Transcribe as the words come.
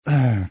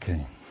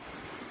Okay.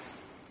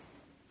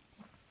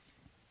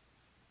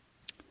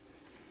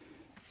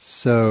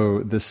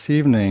 So this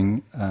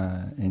evening,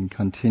 in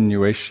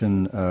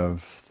continuation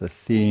of the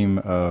theme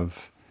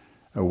of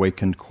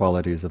awakened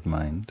qualities of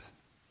mind,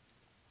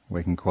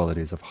 awakened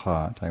qualities of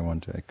heart, I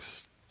want to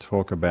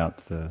talk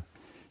about the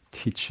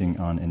teaching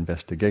on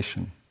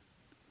investigation.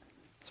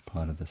 It's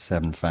part of the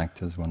 7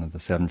 factors. One of the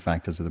 7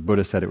 factors of the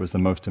Buddha said it was the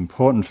most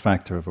important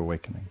factor of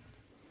awakening.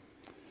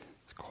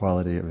 It's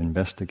quality of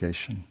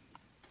investigation,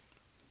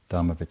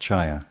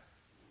 Dhammavichaya.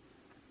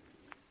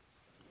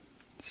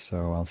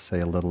 So I'll say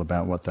a little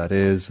about what that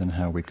is and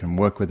how we can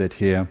work with it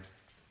here.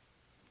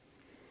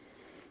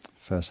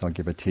 First, I'll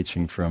give a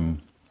teaching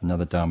from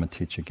another Dharma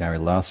teacher, Gary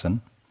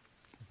Larson.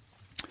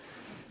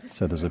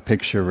 So there's a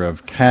picture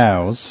of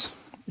cows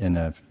in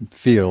a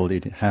field,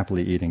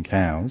 happily eating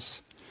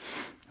cows.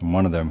 And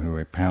one of them, who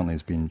apparently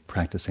has been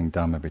practicing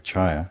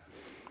Dhammavichaya,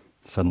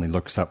 suddenly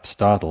looks up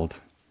startled.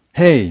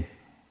 "Hey,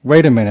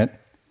 wait a minute.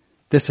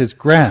 This is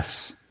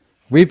grass.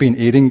 We've been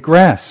eating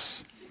grass."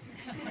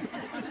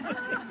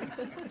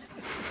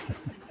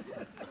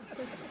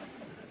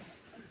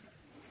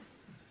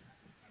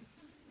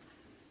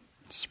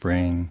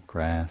 Spring,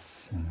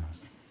 grass,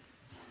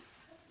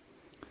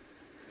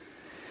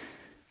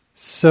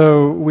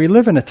 So we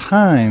live in a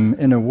time,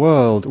 in a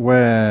world,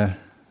 where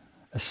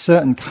a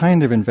certain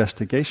kind of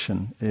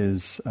investigation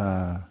is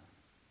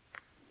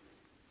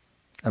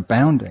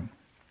abounding.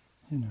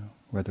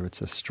 Whether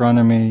it's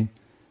astronomy,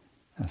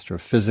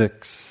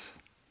 astrophysics,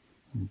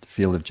 the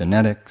field of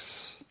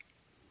genetics,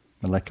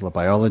 molecular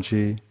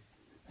biology,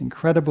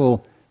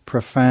 incredible,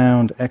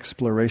 profound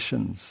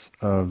explorations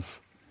of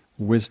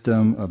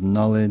wisdom, of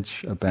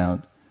knowledge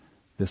about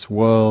this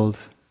world,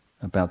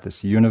 about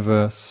this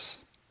universe.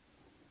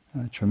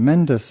 A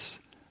tremendous,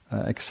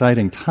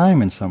 exciting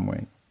time in some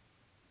way.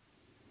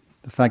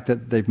 The fact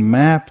that they've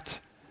mapped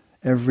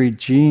every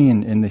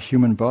gene in the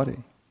human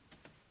body,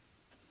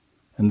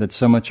 and that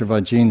so much of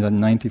our genes are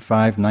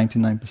 95,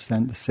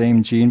 99% the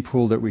same gene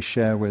pool that we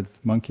share with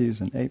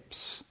monkeys and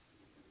apes,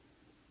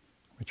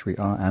 which we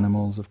are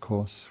animals, of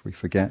course, we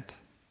forget.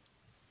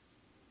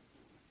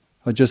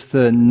 Or just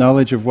the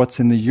knowledge of what's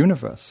in the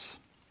universe.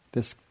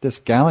 This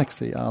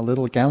galaxy, our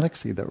little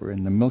galaxy that we're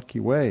in, the Milky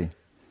Way,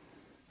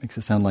 makes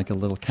it sound like a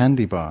little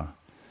candy bar.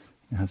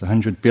 It has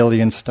 100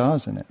 billion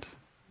stars in it.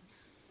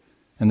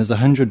 And there's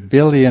 100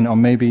 billion or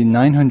maybe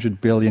 900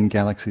 billion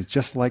galaxies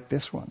just like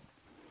this one,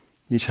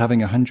 each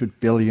having 100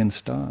 billion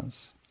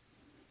stars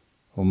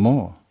or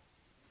more,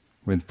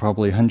 with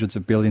probably hundreds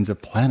of billions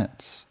of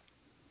planets,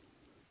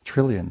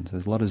 trillions.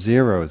 There's a lot of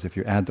zeros if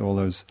you add all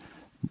those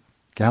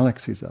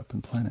galaxies up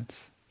and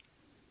planets.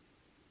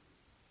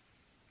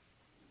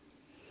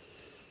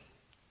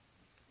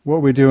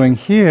 What we're doing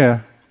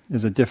here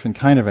is a different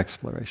kind of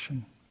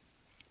exploration.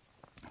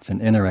 It's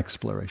an inner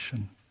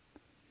exploration.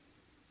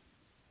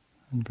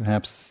 And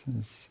perhaps,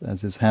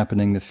 as is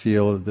happening, the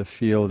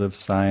field of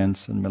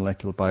science and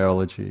molecular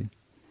biology,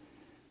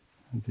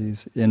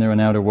 these inner and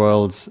outer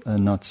worlds are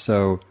not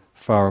so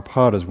far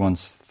apart as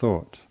once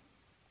thought.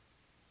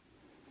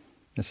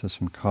 This is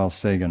from Carl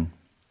Sagan,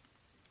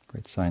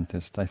 great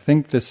scientist. "I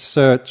think this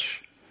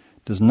search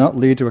does not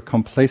lead to a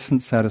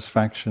complacent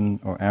satisfaction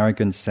or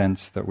arrogant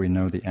sense that we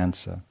know the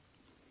answer.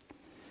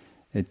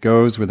 It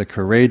goes with a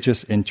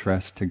courageous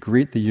interest to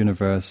greet the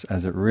universe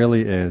as it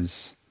really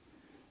is,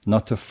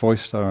 not to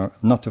foist our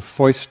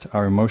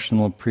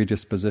emotional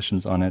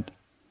predispositions on it,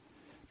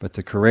 but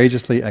to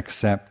courageously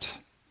accept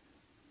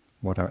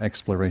what our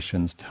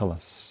explorations tell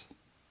us."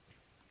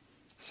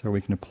 So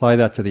we can apply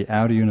that to the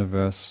outer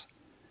universe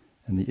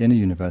and the inner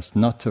universe,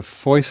 not to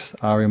foist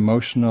our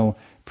emotional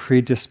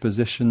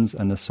predispositions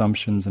and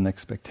assumptions and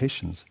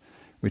expectations,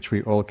 which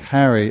we all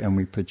carry and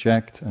we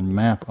project and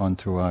map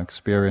onto our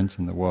experience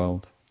in the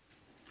world,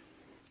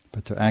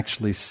 but to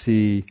actually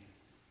see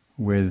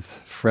with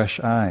fresh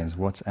eyes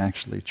what's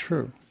actually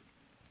true.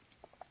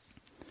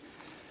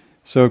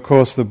 So, of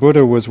course, the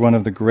Buddha was one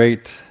of the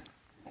great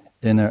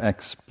inner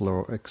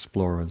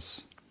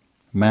explorers,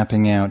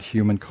 mapping out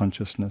human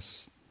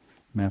consciousness,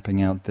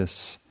 mapping out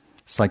this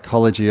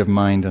psychology of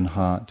mind and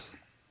heart,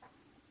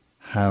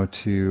 how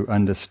to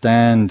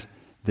understand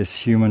this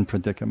human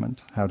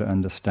predicament, how to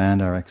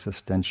understand our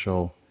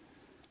existential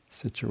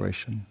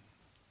situation,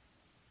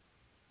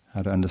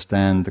 how to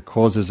understand the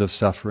causes of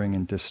suffering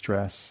and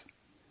distress,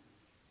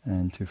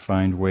 and to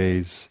find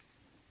ways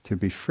to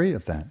be free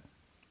of that.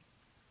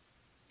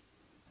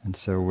 And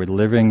so we're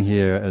living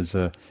here as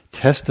a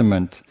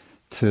testament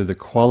to the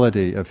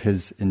quality of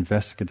his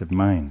investigative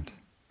mind,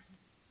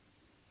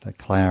 that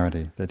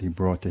clarity that he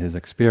brought to his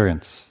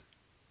experience.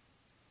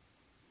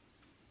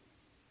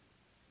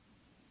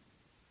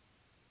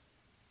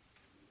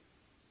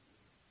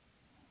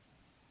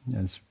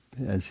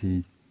 As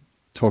he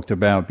talked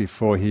about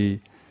before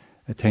he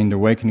attained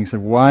awakening, he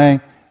said,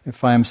 "Why,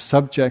 if I am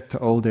subject to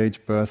old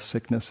age, birth,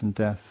 sickness, and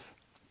death,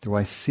 do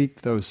I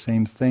seek those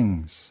same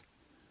things?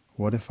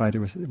 What if I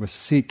were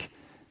seek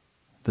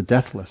the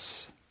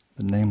deathless,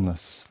 the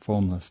nameless,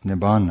 formless,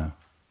 nibbana?"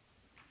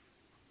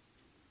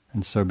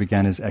 And so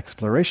began his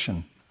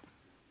exploration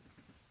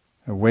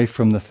away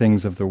from the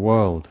things of the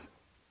world.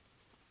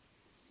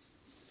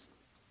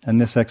 And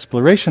this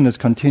exploration has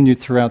continued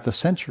throughout the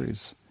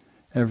centuries.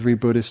 Every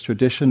Buddhist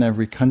tradition,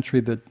 every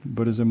country that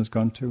Buddhism has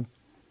gone to,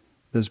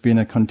 there's been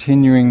a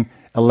continuing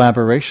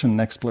elaboration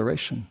and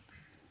exploration.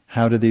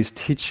 How do these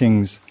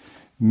teachings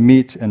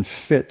meet and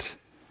fit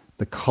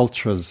the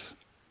cultures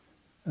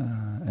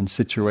and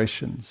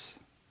situations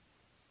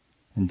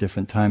in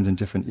different times and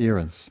different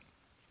eras?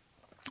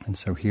 And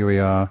so here we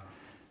are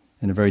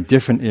in a very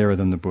different era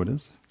than the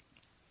Buddhas,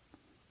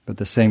 but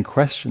the same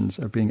questions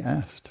are being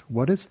asked.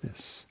 What is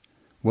this?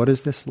 What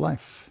is this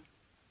life?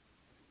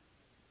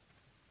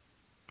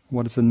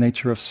 What is the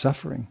nature of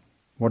suffering?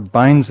 What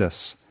binds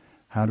us?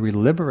 How do we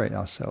liberate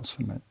ourselves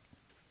from it?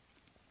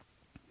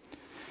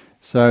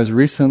 So I was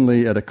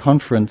recently at a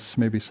conference,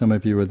 maybe some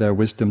of you were there,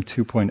 Wisdom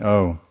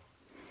 2.0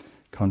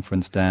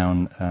 conference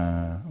down,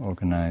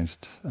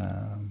 organized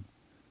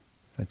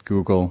at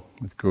Google,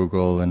 with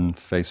Google and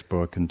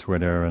Facebook and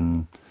Twitter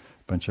and a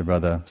bunch of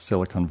other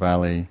Silicon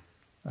Valley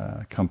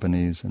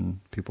companies and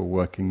people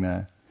working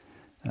there.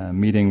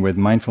 Meeting with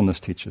mindfulness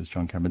teachers,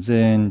 John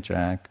Kabat-Zinn,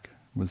 Jack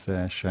was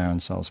there, Sharon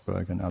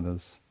Salzberg and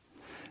others.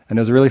 And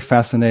it was a really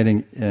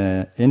fascinating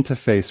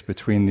interface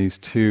between these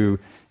two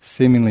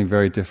seemingly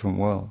very different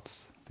worlds,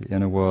 the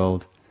inner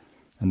world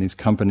and these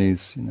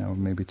companies.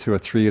 Maybe 2 or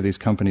 3 of these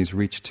companies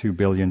reach 2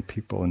 billion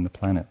people in the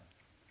planet.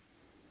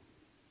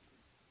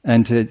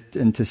 And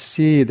to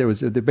see there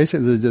was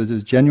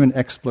genuine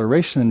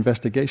exploration,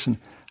 investigation.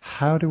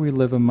 How do we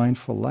live a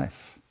mindful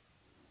life?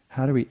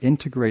 How do we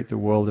integrate the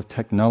world of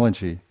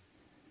technology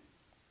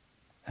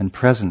and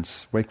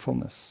presence,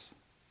 wakefulness?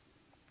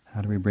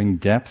 How do we bring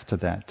depth to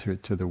that,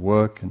 to the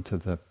work and to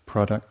the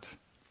product?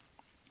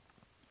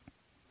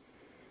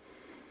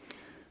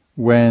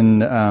 When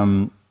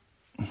the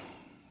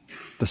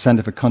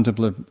Center for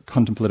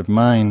Contemplative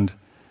Mind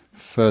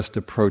first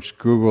approached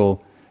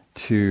Google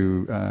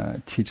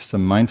to teach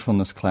some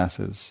mindfulness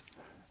classes,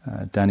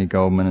 Danny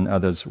Goleman and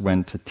others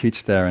went to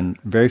teach there, and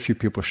very few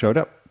people showed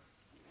up.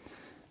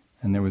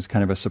 And there was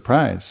kind of a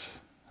surprise.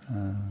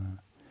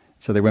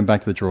 So they went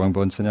back to the drawing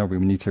board and said, no, we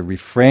need to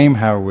reframe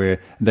how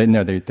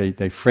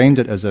they framed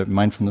it as a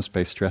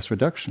mindfulness-based stress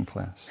reduction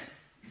class.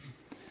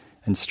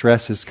 And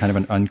stress is kind of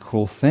an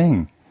uncool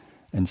thing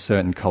in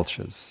certain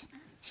cultures.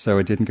 So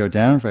it didn't go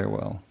down very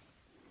well.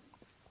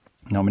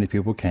 Not many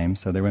people came,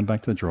 so they went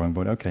back to the drawing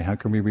board. Okay, how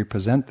can we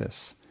represent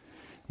this?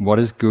 What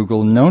is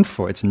Google known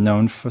for? It's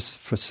known for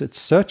its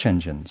search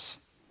engines.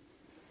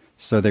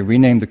 So they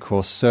renamed the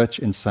course Search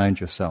Inside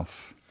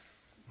Yourself.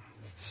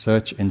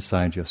 Search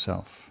inside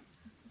yourself,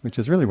 which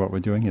is really what we're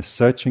doing here,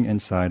 searching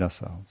inside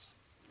ourselves.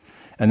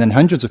 And then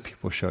hundreds of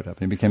people showed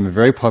up. It became a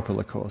very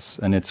popular course,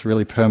 and it's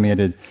really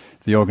permeated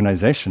the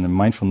organization, and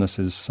mindfulness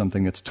is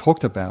something that's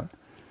talked about.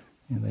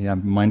 They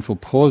have mindful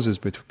pauses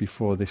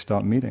before they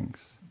start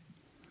meetings.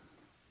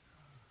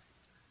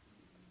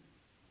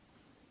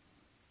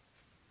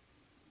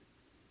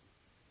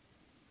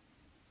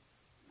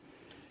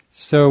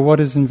 So what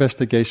is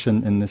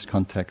investigation in this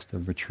context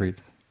of retreat?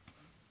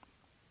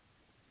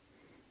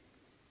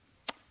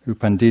 U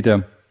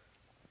Pandita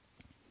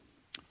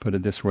put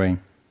it this way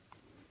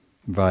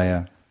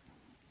via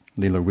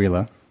Lila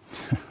Wheeler.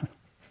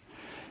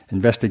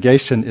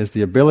 Investigation is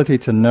the ability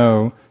to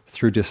know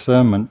through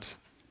discernment,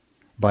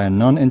 by a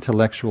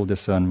non-intellectual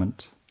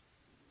discernment,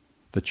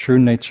 the true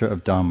nature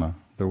of Dharma,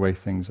 the way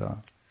things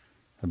are.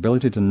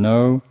 Ability to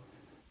know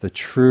the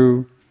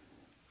true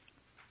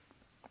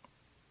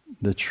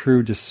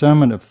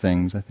discernment of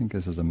things. I think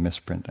this is a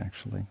misprint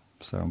actually.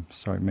 So,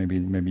 sorry, maybe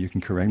you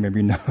can correct, maybe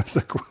you know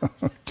the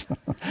quote.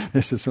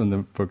 This is from the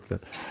book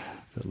that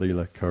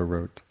Leela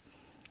co-wrote.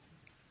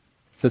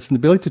 So it's an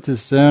ability to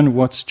discern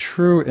what's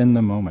true in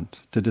the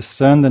moment, to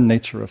discern the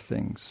nature of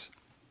things.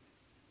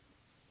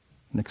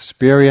 An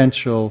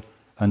experiential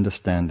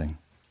understanding.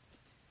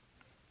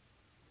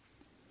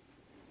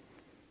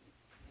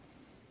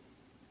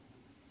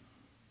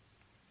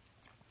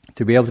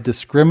 To be able to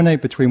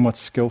discriminate between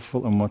what's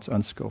skillful and what's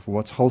unskillful,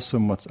 what's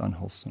wholesome, what's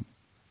unwholesome.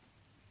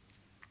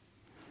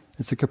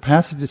 It's a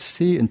capacity to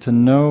see and to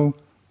know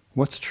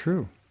what's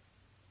true,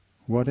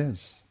 what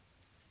is.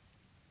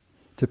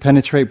 To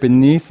penetrate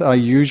beneath our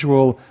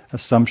usual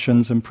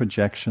assumptions and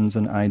projections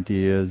and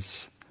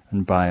ideas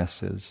and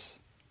biases.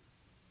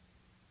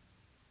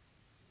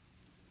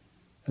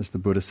 As the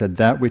Buddha said,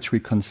 that which we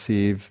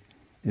conceive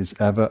is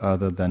ever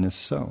other than is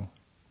so.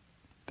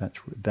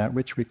 That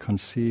which we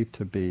conceive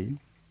to be,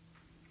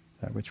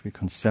 that which we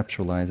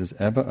conceptualize is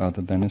ever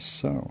other than is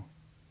so.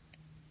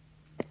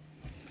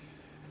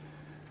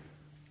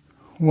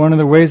 One of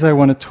the ways I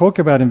want to talk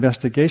about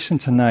investigation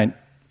tonight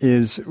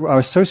is our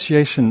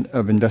association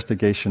of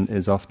investigation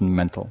is often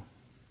mental,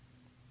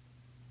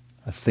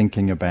 a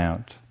thinking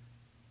about.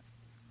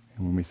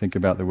 And when we think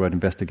about the word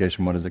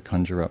investigation, what does it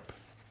conjure up?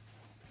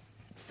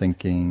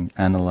 Thinking,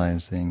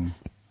 analyzing,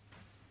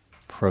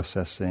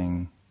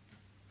 processing.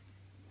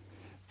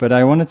 But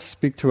I wanted to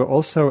speak to it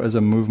also as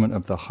a movement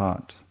of the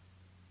heart.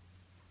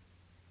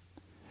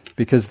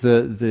 because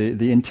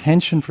the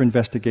intention for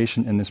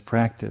investigation in this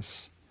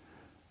practice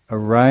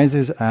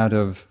arises out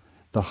of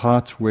the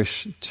heart's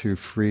wish to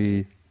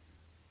free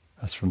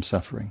us from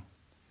suffering.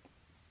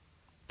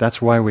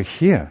 That's why we're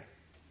here.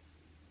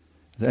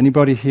 Is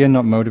anybody here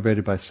not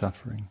motivated by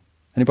suffering?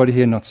 Anybody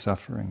here not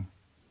suffering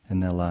in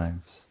their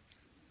lives?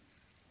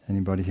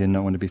 Anybody here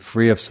not want to be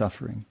free of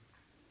suffering?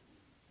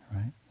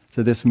 Right?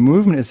 So this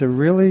movement is a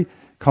really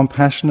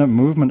compassionate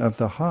movement of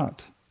the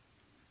heart,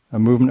 a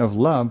movement of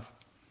love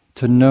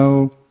to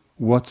know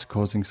what's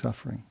causing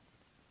suffering.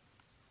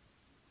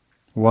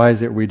 Why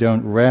is it we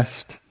don't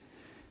rest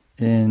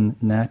in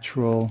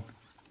natural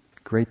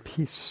great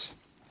peace,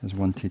 as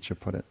one teacher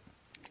put it?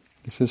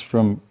 This is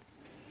from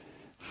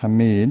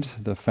Hamid,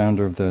 the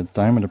founder of the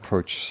Diamond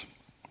Approach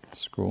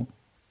School,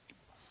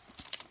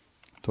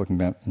 talking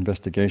about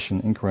investigation,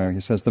 inquiry.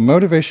 He says, the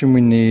motivation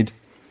we need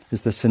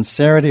is the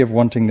sincerity of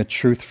wanting the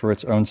truth for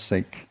its own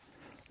sake,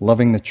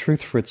 loving the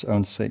truth for its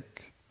own sake.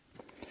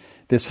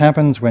 This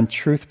happens when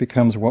truth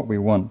becomes what we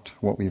want,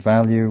 what we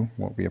value,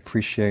 what we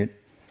appreciate,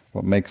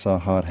 what makes our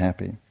heart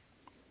happy.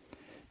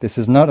 This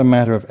is not a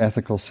matter of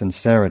ethical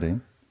sincerity,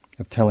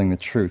 of telling the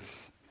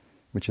truth,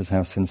 which is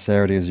how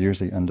sincerity is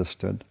usually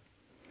understood.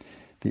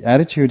 The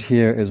attitude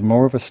here is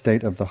more of a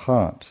state of the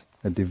heart,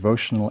 a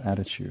devotional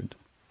attitude.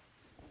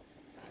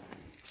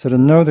 So to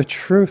know the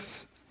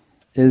truth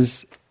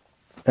is,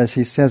 as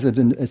he says,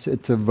 it's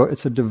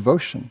a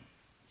devotion.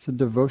 It's a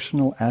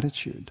devotional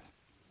attitude.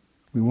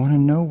 We want to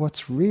know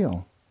what's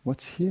real,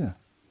 what's here.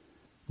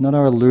 Not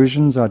our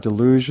illusions, our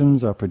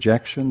delusions, our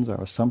projections,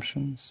 our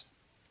assumptions.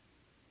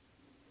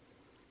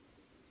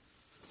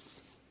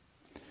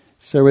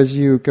 So as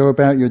you go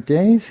about your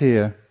days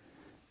here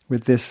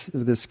with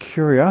this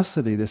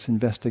curiosity, this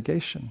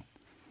investigation,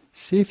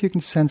 see if you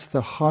can sense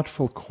the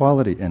heartful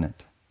quality in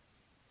it.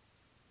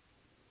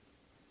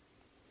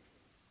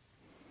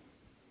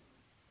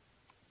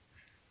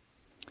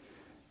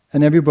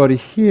 And everybody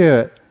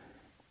here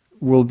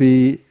will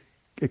be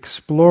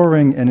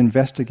exploring and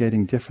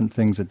investigating different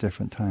things at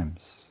different times.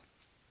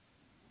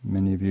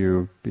 Many of you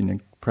have been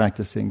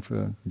practicing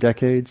for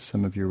decades,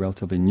 some of you are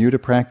relatively new to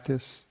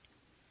practice.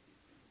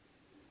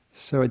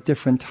 So at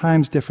different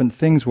times, different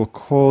things will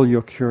call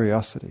your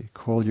curiosity,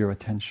 call your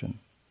attention.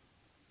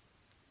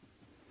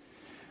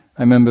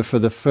 I remember for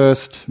the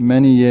first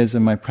many years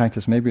of my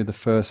practice, maybe the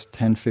first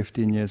 10,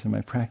 15 years of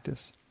my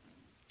practice,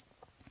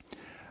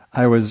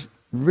 I was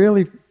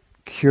really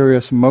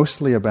curious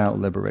mostly about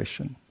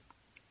liberation,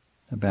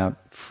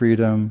 about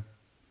freedom,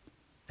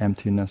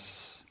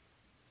 emptiness,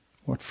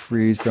 what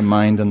frees the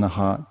mind and the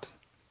heart.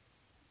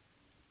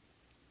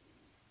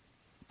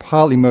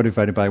 Partly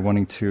motivated by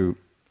wanting to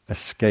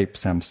escape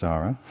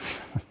samsara,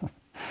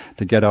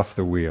 to get off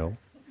the wheel.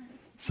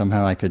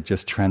 Somehow I could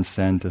just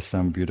transcend to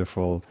some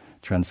beautiful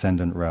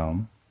transcendent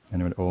realm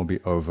and it would all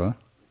be over,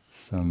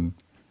 some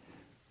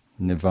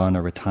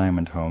nirvana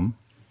retirement home.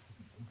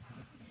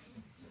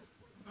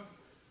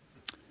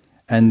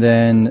 And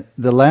then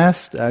the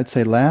last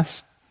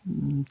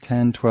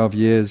 10, 12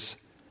 years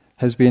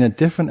has been a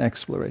different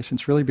exploration.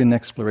 It's really been an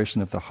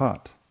exploration of the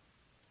heart.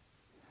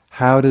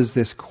 How does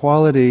this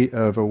quality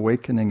of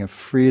awakening, of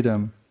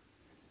freedom,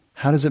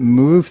 how does it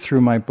move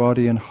through my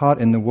body and heart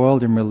in the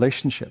world in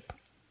relationship?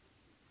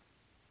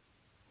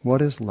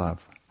 What is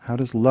love? How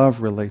does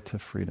love relate to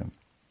freedom?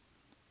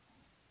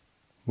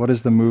 What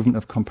is the movement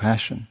of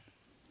compassion?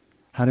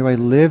 How do I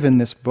live in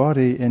this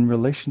body in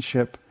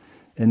relationship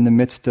in the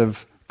midst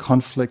of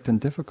conflict and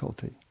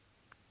difficulty?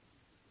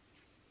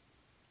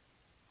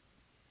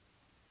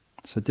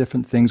 So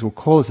different things will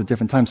call us at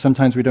different times.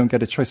 Sometimes we don't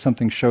get a choice.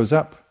 Something shows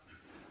up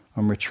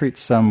on retreat,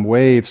 some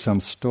wave,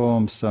 some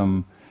storm,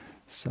 some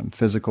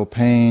physical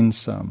pain,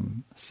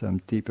 some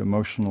deep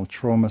emotional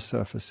trauma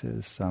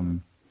surfaces,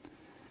 some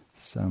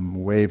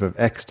wave of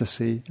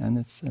ecstasy, and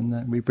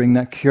that we bring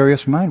that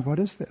curious mind. What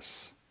is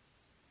this?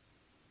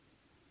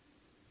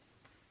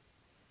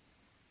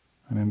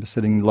 I remember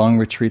sitting long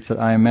retreats at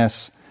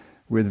IMS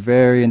with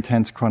very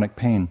intense chronic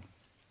pain,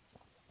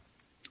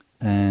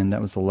 and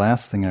that was the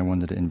last thing I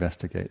wanted to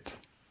investigate.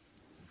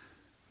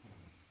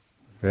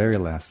 Very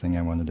last thing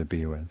I wanted to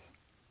be with.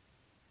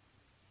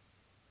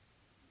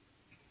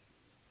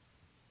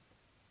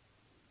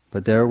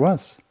 But there it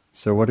was.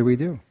 So what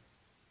do?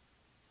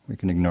 We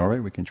can ignore it,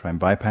 we can try and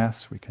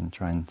bypass, we can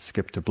try and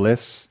skip to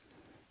bliss.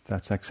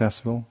 That's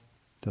accessible.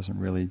 Doesn't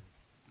really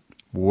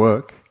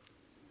work.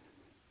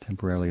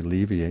 Temporarily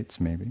alleviates,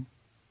 maybe.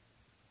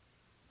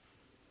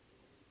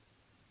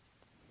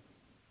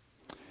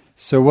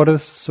 So what are the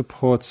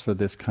supports for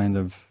this kind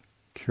of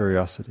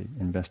curiosity,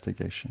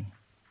 investigation?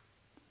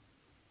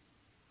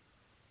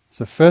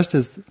 So first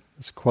is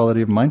this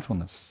quality of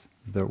mindfulness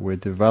that we're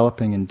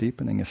developing and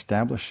deepening,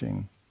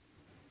 establishing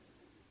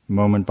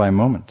moment by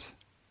moment.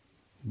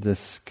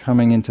 This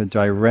coming into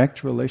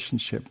direct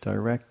relationship,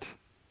 direct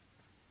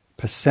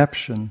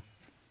perception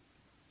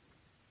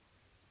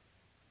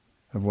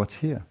of what's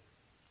here.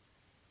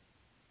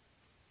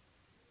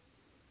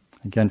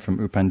 Again from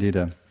U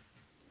Pandita.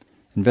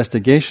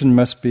 Investigation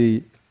must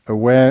be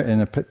aware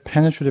in a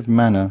penetrative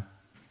manner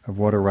of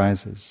what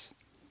arises,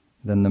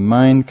 then the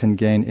mind can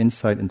gain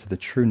insight into the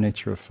true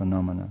nature of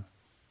phenomena.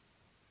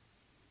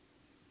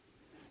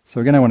 So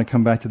again, I want to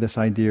come back to this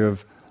idea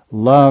of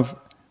love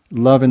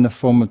in the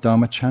form of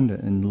Dhammacanda,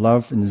 and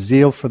love and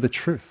zeal for the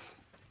truth,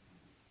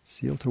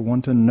 zeal to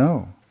want to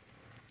know.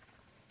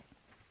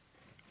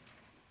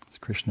 As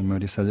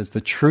Krishnamurti says, it's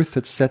the truth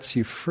that sets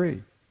you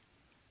free.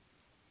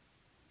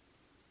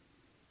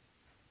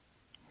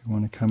 We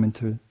want to come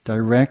into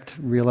direct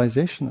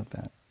realization of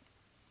that.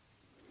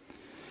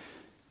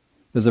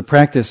 There's a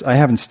practice, I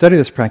haven't studied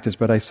this practice,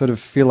 but I sort of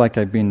feel like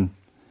I've been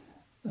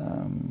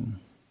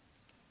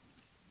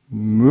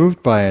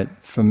moved by it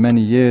for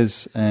many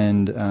years,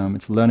 and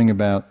it's learning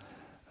about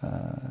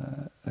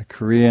a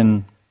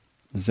Korean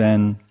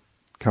Zen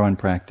koan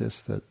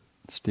practice that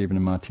Stephen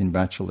and Martine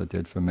Batchelor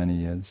did for many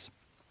years,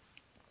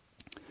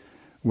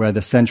 where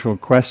the central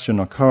question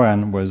or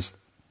koan was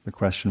the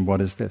question, what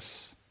is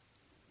this?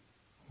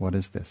 What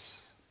is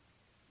this?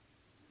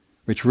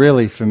 Which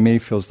really, for me,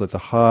 feels like the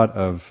heart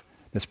of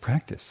this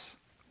practice.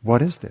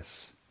 What is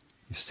this?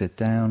 You sit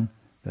down,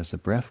 there's a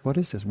breath. What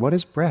is this? What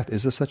is breath?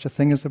 Is there such a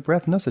thing as a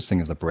breath? No such thing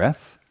as a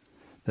breath.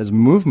 There's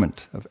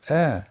movement of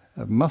air,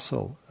 of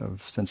muscle,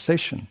 of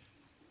sensation.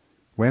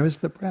 Where is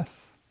the breath?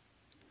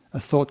 A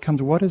thought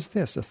comes, what is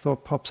this? A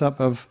thought pops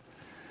up of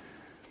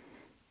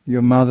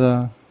your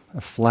mother,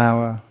 a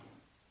flower,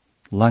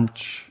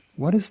 lunch.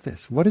 What is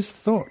this? What is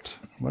thought?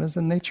 What is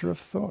the nature of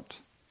thought?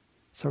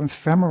 So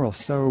ephemeral,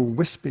 so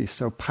wispy,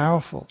 so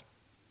powerful.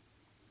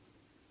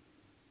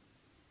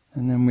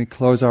 And then we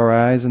close our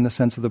eyes and the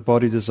sense of the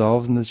body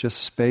dissolves and there's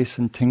just space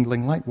and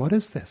tingling light. What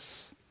is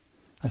this?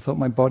 I thought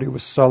my body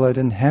was solid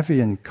and heavy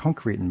and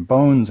concrete and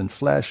bones and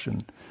flesh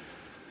and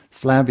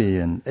flabby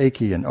and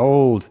achy and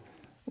old.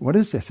 What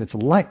is this? It's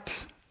light.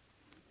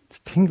 It's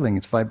tingling,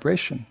 it's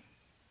vibration.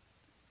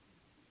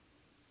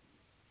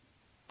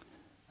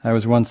 I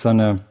was once on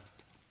a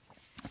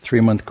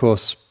 3-month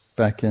course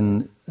back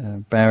in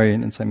Barrie,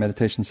 in Insight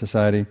Meditation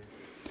Society,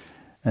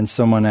 and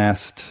someone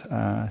asked,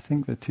 I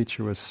think the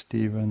teacher was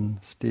Steve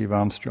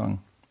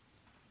Armstrong,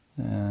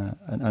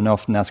 an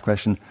often asked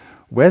question,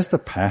 where's the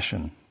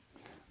passion?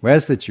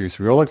 Where's the juice?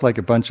 We all look like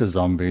a bunch of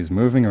zombies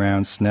moving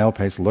around, snail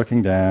pace,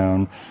 looking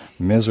down,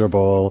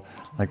 miserable.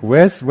 Like,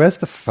 where's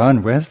the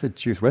fun? Where's the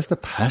juice? Where's the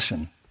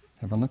passion?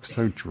 Everyone looks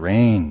so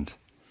drained.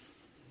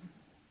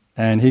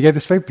 And he gave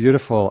this very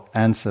beautiful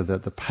answer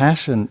that the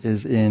passion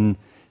is in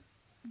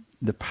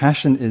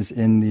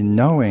the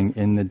knowing,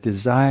 in the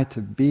desire to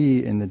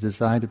be, in the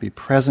desire to be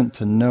present,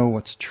 to know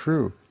what's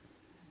true.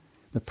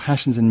 The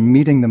passion's in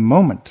meeting the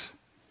moment,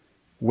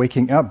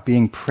 waking up,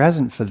 being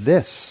present for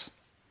this.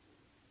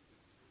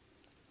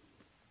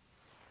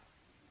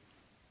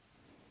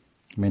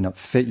 It may not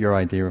fit your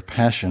idea of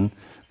passion,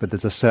 but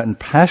there's a certain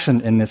passion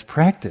in this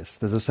practice.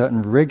 There's a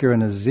certain rigor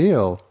and a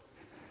zeal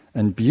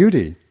and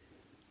beauty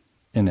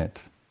in it.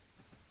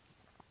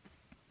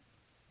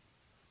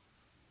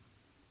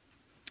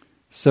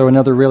 So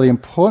another really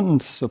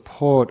important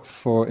support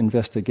for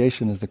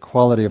investigation is the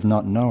quality of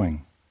not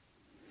knowing.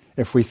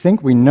 If we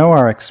think we know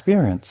our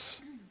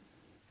experience,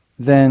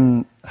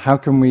 then how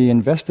can we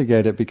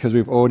investigate it because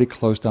we've already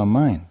closed our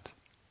mind?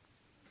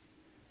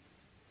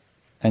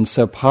 And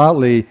so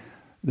partly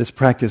this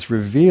practice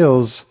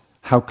reveals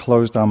how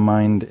closed our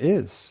mind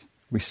is.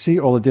 We see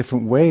all the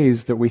different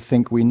ways that we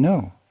think we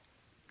know.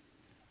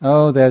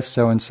 Oh, there's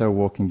so-and-so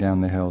walking down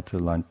the hill to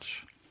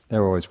lunch.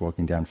 They're always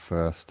walking down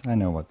first. I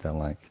know what they're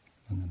like.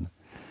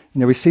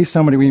 We see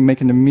somebody, we make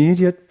an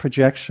immediate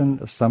projection,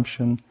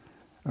 assumption.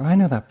 Oh, I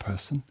know that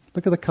person.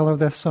 Look at the color of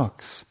their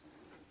socks.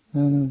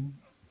 We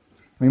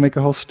make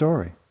a whole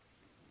story.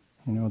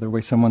 The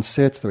way someone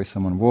sits, the way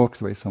someone walks,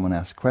 the way someone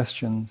asks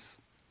questions,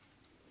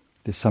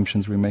 the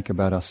assumptions we make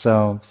about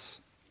ourselves.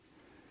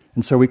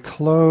 And so we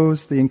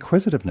close the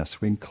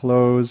inquisitiveness, we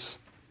close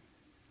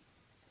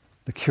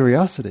the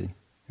curiosity.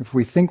 If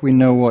we think we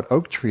know what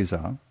oak trees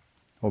are,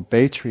 or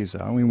bay trees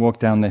are, we walk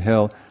down the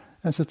hill,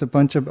 that's just a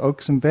bunch of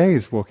oaks and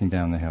bays walking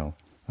down the hill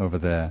over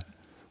there,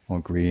 or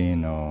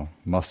green, or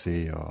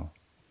mossy, or...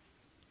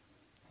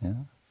 Yeah?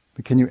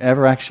 But can you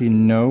ever actually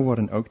know what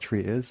an oak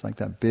tree is? Like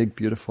that big,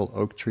 beautiful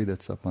oak tree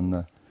that's up on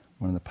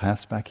one of the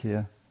paths back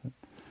here? That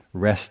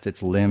rests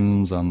its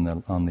limbs on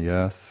the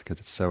earth because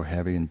it's so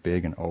heavy and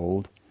big and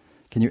old.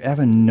 Can you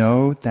ever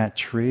know that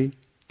tree?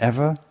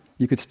 Ever?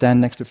 You could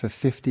stand next to it for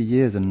 50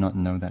 years and not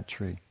know that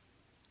tree.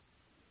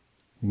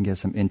 You can get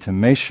some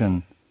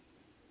intimation,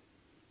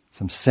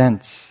 some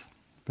sense,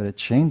 but it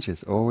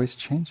changes, always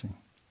changing,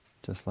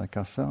 just like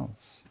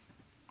ourselves.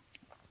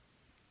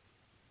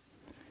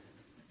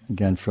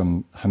 Again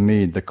from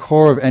Hamid, the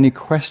core of any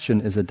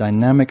question is a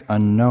dynamic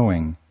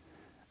unknowing,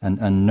 an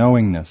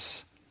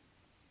unknowingness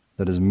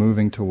that is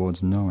moving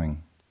towards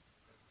knowing.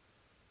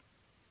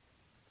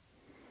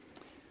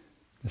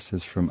 This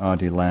is from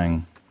R.D.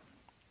 Lang.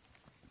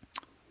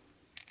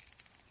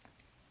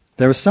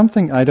 There is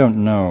something I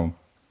don't know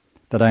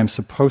that I am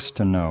supposed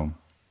to know.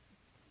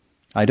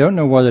 I don't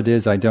know what it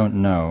is I don't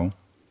know,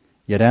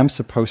 yet am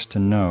supposed to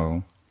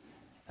know,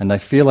 and I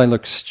feel I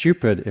look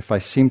stupid if I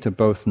seem to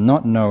both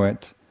not know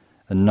it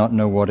and not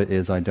know what it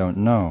is I don't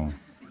know.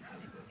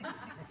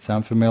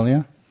 Sound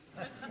familiar?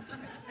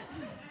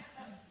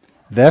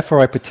 Therefore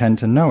I pretend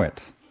to know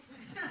it.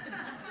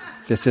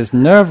 This is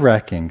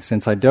nerve-wracking,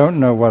 since I don't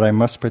know what I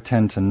must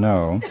pretend to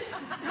know.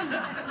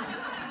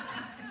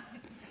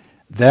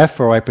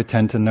 Therefore I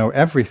pretend to know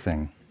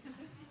everything.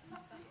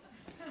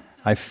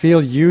 I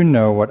feel you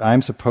know what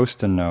I'm supposed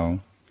to know,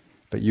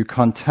 but you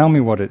can't tell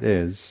me what it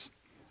is,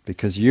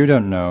 because you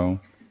don't know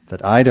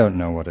that I don't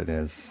know what it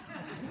is.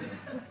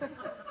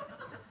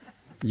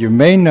 You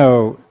may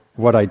know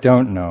what I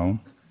don't know,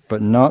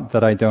 but not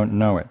that I don't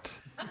know it.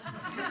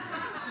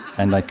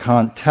 And I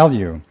can't tell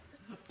you,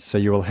 so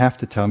you will have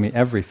to tell me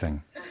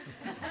everything.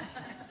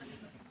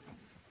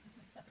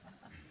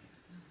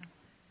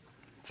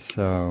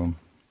 So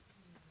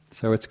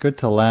it's good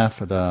to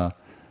laugh at the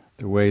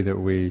way that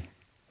we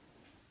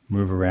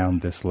move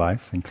around this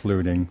life,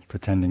 including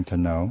pretending to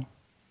know.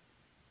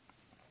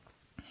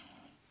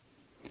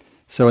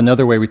 So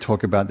another way we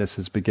talk about this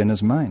is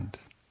beginner's mind.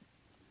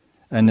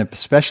 And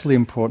especially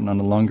important on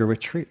a longer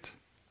retreat.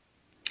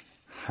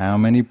 How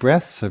many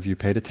breaths have you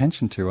paid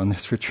attention to on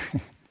this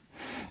retreat?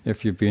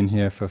 If you've been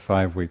here for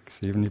 5 weeks,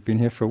 even if you've been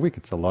here for a week,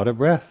 it's a lot of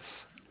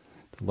breaths.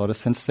 It's a lot of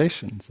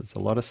sensations. It's a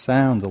lot of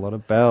sound, a lot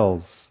of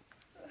bells,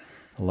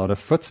 a lot of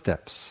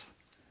footsteps.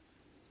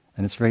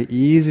 And it's very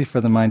easy for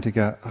the mind to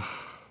go, oh,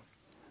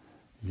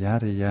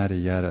 yada, yada,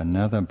 yada,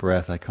 another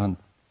breath, I can't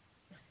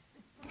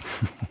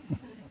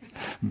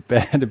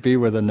bear to be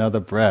with another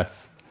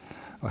breath.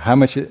 Or how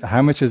much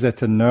is there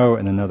to know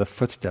in another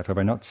footstep? Have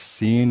I not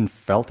seen,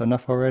 felt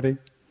enough already?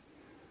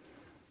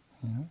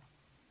 Yeah.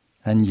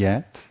 And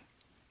yet,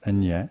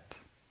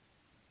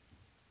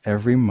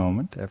 every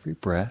moment, every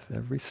breath,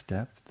 every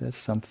step, there's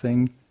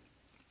something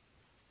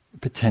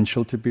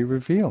potential to be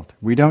revealed.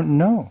 We don't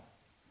know.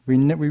 We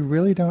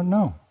really don't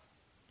know.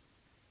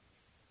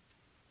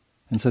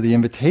 And so the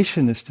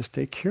invitation is to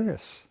stay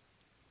curious.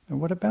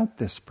 And what about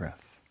this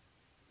breath?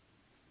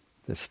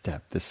 This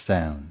step, this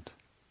sound?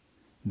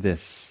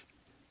 This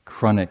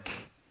chronic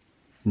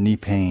knee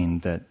pain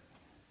that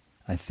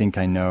I think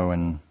I know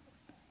and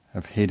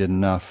have hated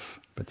enough,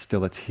 but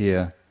still it's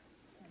here.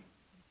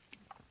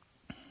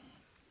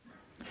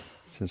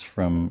 This is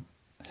from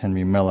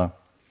Henry Miller,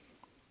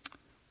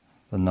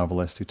 the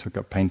novelist who took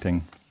up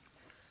painting.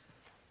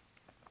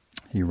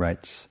 He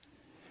writes,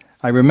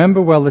 I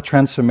remember well the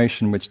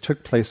transformation which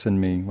took place in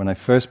me when I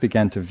first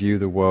began to view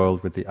the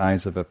world with the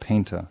eyes of a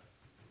painter.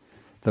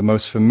 The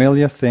most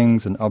familiar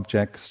things and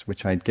objects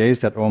which I had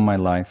gazed at all my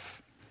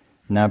life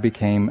now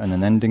became an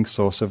unending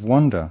source of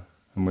wonder,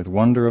 and with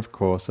wonder, of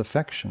course,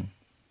 affection.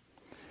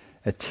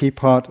 A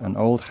teapot, an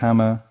old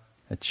hammer,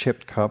 a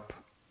chipped cup,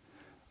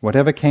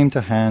 whatever came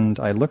to hand,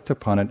 I looked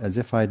upon it as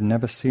if I had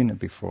never seen it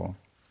before.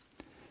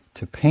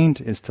 To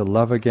paint is to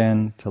love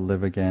again, to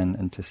live again,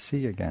 and to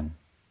see again.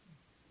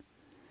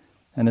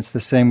 And it's the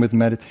same with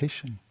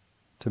meditation.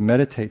 To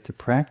meditate, to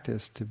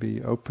practice, to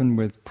be open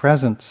with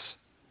presence,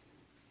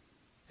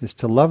 is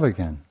to love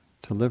again,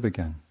 to live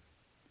again.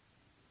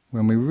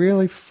 When we're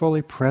really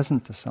fully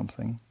present to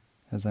something,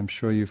 as I'm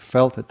sure you've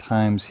felt at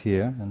times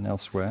here and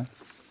elsewhere,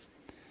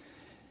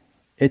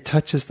 it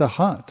touches the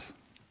heart.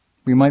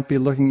 We might be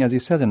looking, as you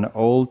said, at an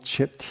old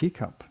chipped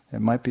teacup.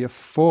 It might be a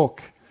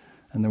fork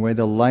and the way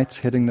the light's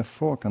hitting the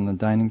fork on the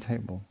dining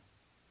table.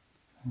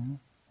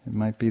 It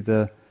might be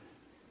the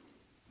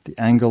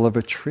angle of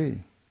a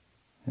tree.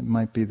 It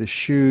might be the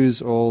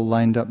shoes all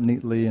lined up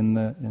neatly in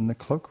the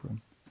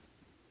cloakroom.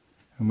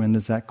 And when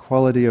there's that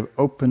quality of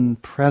open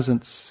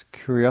presence,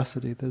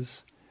 curiosity,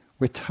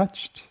 we're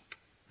touched.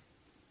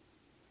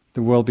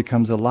 The world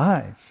becomes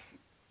alive.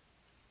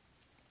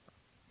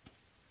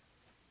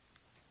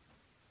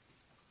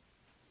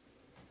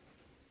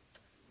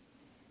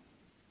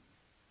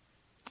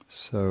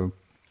 So,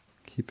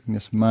 keeping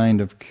this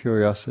mind of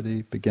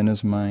curiosity,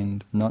 beginner's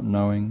mind, not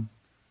knowing.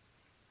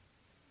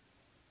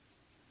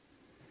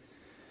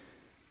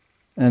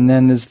 And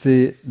then there's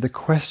the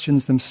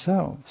questions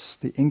themselves,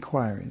 the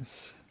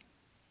inquiries.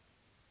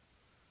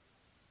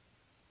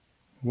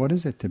 What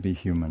is it to be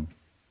human?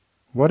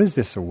 What is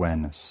this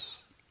awareness?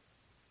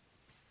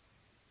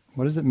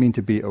 What does it mean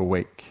to be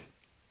awake?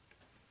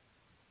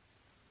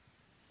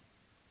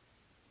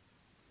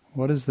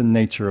 What is the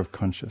nature of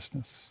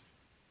consciousness?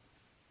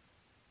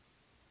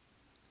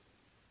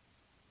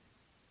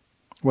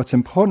 What's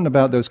important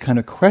about those kind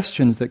of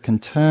questions that can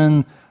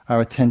turn our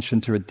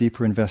attention to a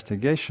deeper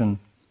investigation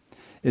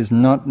is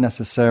not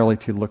necessarily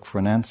to look for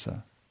an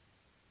answer,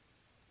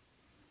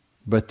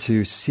 but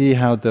to see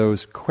how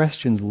those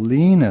questions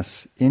lean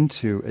us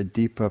into a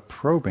deeper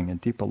probing, a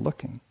deeper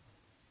looking.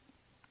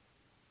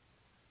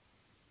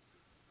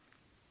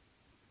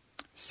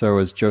 So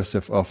as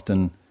Joseph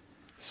often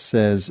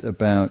says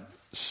about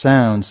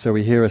sound, so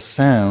we hear a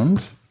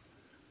sound,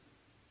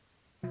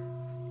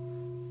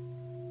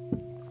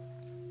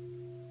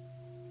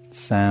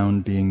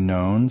 sound being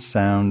known,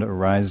 sound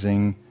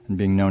arising and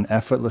being known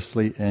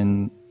effortlessly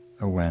in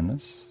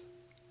awareness.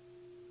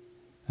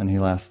 And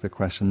he'll ask the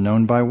question,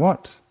 known by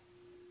what?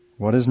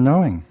 What is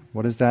knowing?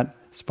 What is that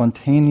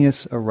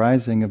spontaneous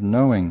arising of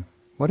knowing.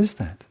 What is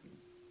that?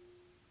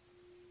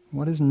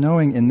 What is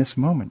knowing in this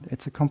moment?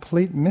 It's a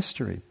complete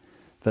mystery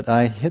that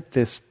I hit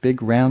this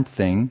big round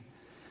thing,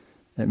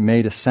 it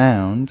made a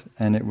sound,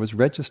 and it was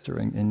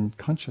registering in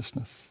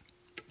consciousness,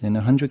 in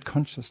 100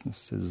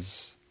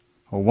 consciousnesses,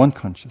 or one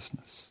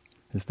consciousness.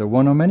 Is there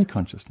one or many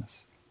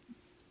consciousness?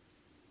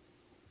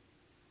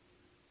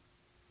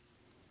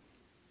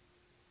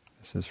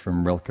 This is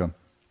from Rilke.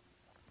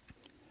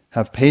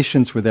 Have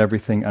patience with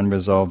everything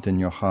unresolved in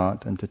your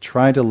heart, and to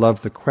try to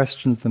love the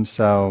questions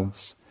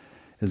themselves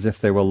as if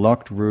they were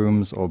locked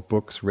rooms or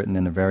books written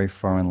in a very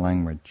foreign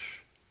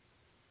language.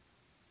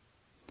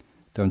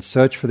 Don't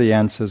search for the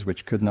answers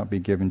which could not be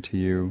given to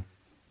you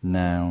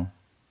now,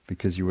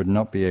 because you would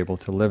not be able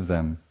to live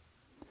them.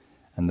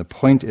 And the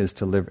point is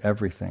to live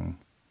everything.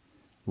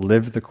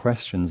 Live the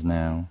questions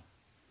now.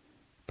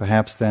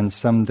 Perhaps then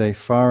someday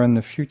far in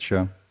the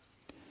future,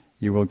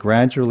 you will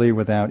gradually,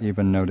 without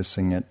even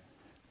noticing it,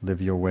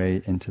 live your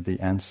way into the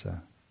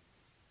answer.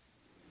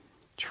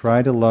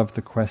 Try to love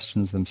the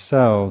questions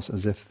themselves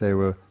as if they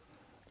were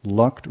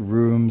locked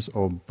rooms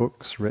or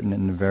books written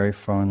in a very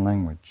foreign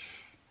language.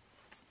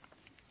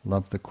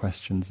 Love the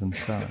questions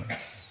themselves.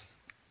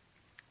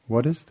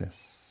 What is this?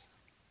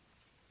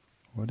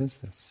 What is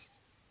this?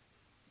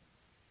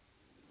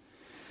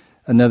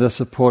 Another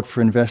support for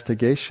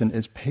investigation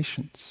is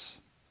patience.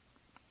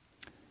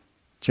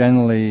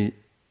 Generally,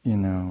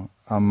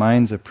 our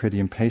minds are pretty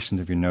impatient,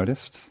 have you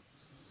noticed?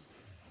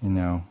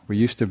 We're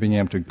used to being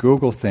able to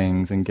Google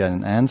things and get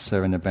an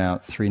answer in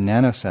about 3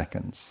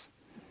 nanoseconds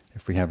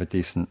if we have a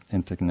decent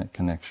internet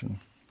connection.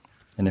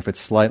 And if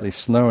it's slightly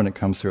slow and it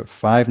comes through at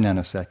 5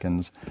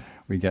 nanoseconds,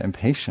 we get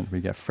impatient,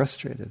 we get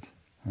frustrated,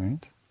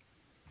 right?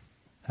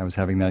 I was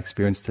having that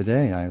experience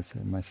today.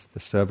 The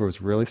server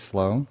was really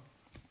slow.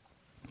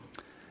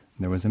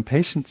 There was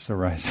impatience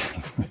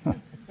arising.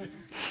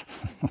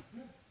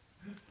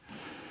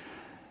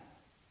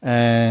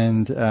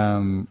 And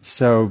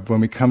so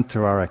when we come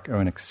to our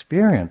own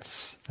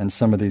experience and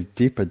some of these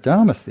deeper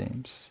Dharma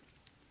themes,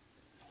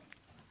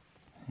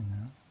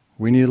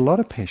 we need a lot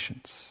of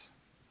patience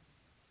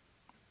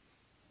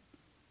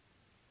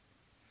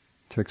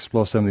to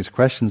explore some of these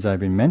questions I've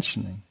been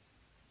mentioning.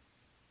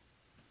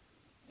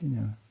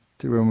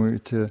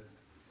 To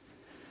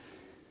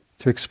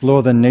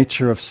explore the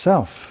nature of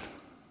self,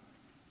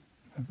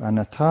 of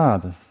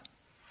anatta,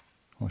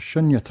 or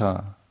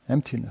shunyata,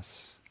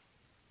 emptiness.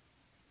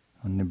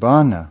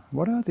 Nibbana,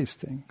 what are these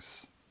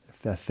things, if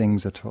they're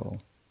things at all?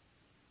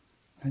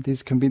 And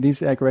these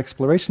are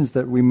explorations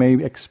that we may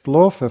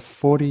explore for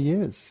 40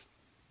 years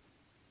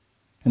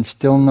and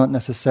still not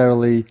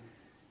necessarily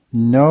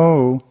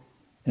know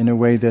in a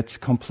way that's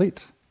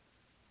complete.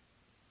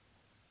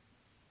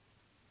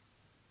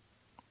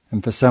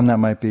 And for some that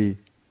might be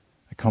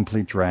a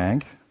complete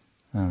drag.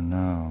 Oh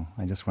no,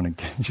 I just want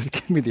to just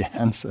give me the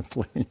answer,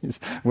 please.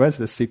 Where's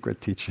the secret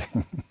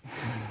teaching?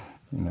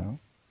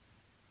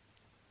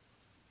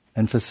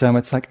 And for some,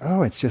 it's like,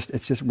 it's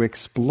just we're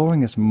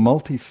exploring this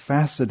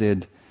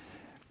multifaceted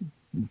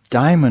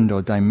diamond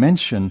or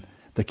dimension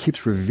that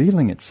keeps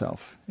revealing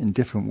itself in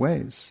different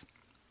ways,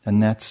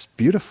 and that's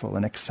beautiful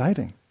and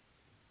exciting.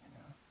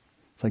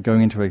 It's like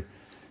going into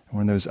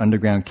one of those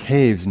underground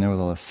caves, with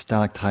all the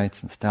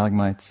stalactites and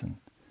stalagmites, and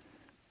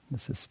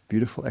this is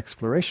beautiful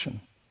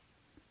exploration,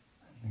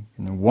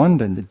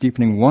 wonder, and the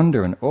deepening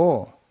wonder and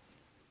awe.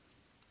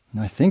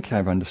 And I think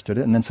I've understood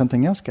it, and then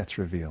something else gets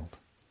revealed.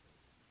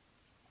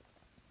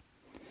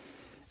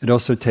 It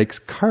also takes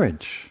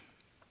courage.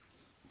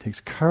 It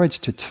takes courage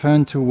to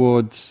turn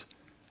towards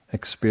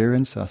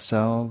experience,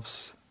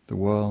 ourselves, the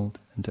world,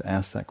 and to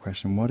ask that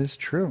question, what is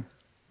true?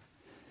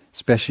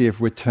 Especially if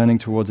we're turning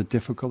towards a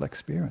difficult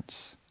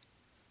experience.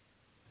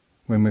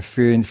 When we're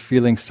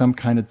feeling some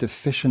kind of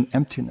deficient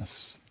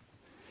emptiness,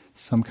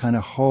 some kind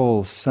of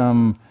hole,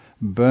 some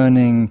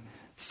burning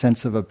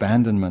sense of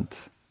abandonment,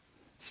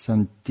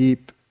 some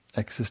deep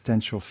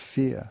existential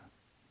fear,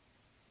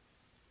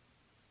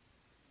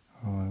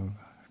 or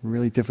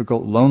really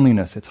difficult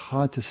loneliness. It's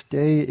hard to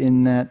stay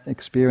in that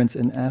experience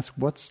and ask,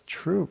 what's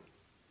true?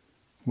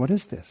 What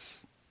is this?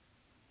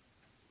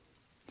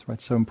 That's why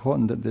it's so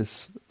important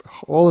that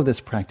all of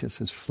this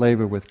practice is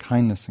flavored with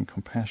kindness and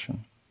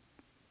compassion.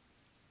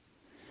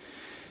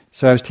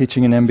 So I was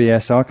teaching an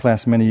MBSR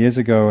class many years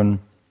ago, and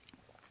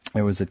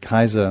it was at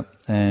Kaiser,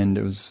 and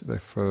it was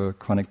for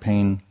chronic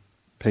pain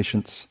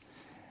patients.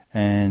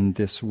 And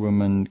this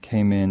woman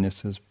came in,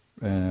 this was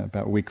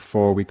about week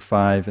 4, week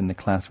 5 in the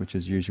class, which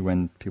is usually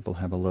when people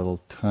have a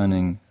little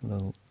turning, a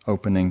little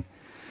opening.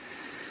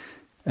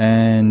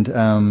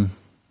 And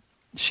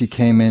she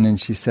came in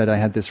and she said, I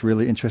had this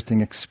really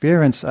interesting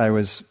experience. I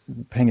was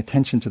paying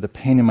attention to the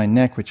pain in my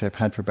neck, which I've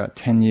had for about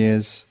 10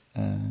 years.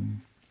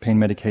 Pain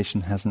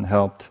medication hasn't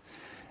helped.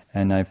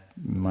 And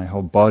my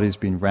whole body's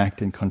been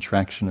racked in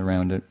contraction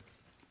around it.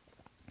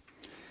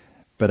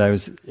 But I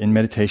was in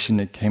meditation,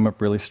 it came up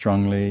really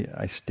strongly.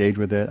 I stayed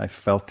with it, I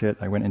felt it,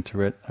 I went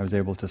into it. I was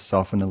able to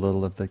soften a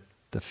little of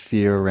the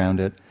fear around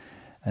it.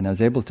 And I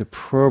was able to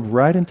probe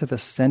right into the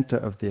center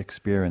of the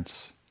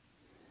experience,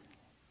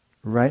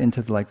 right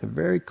into the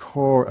very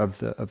core of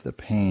the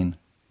pain.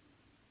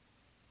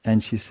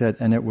 And she said,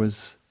 and it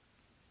was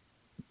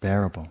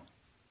bearable.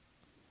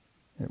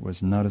 It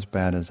was not as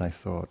bad as I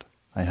thought.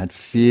 I had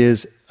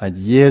fears, I had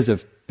years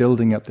of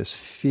building up this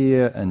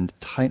fear and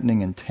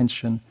tightening and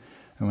tension.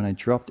 And when I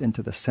dropped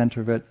into the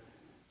center of it,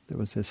 there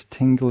was this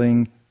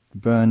tingling,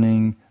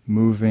 burning,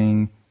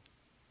 moving,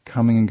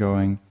 coming and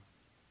going.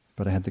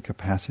 But I had the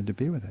capacity to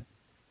be with it,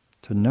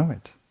 to know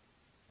it.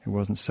 It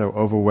wasn't so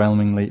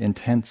overwhelmingly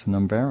intense and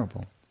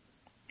unbearable.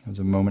 It was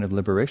a moment of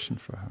liberation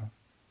for her.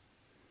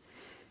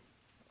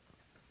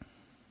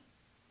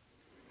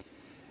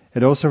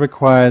 It also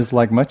requires,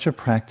 like much of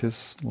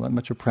practice,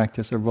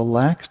 a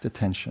relaxed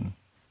attention.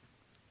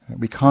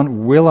 We can't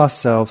will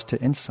ourselves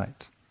to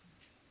insight.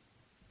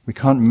 We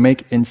can't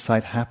make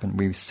insight happen.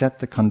 We set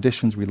the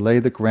conditions, we lay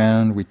the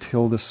ground, we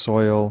till the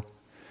soil,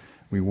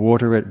 we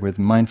water it with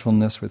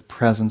mindfulness, with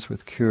presence,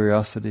 with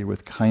curiosity,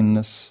 with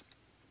kindness.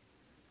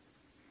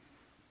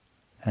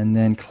 And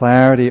then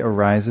clarity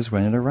arises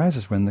when it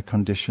arises, when the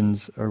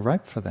conditions are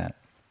ripe for that.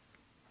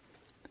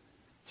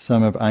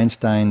 Some of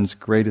Einstein's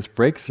greatest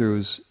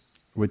breakthroughs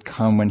would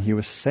come when he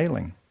was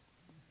sailing,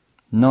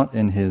 not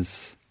in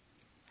his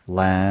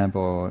lab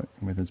or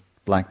with his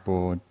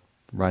blackboard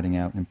writing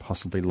out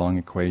impossibly long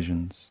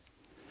equations.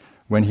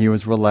 When he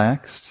was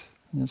relaxed,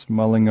 just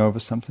mulling over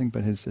something,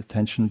 but his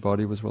attention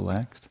body was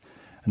relaxed,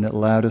 and it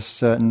allowed a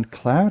certain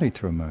clarity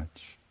to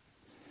emerge.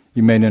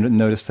 You may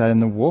notice that in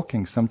the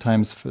walking.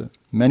 Sometimes for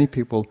many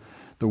people,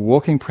 the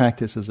walking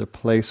practice is a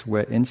place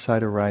where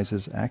insight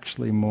arises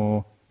actually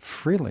more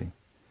freely,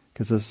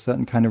 because there's a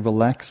certain kind of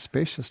relaxed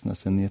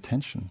spaciousness in the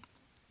attention,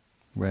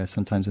 where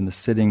sometimes in the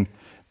sitting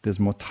there's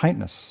more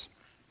tightness.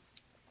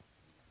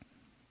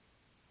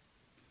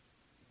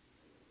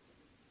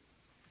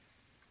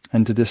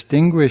 And to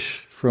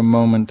distinguish for a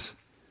moment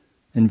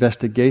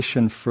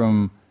investigation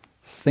from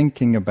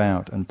thinking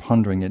about and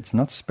pondering, it's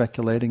not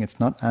speculating, it's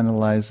not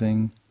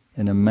analyzing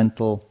in a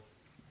mental,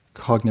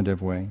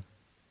 cognitive way.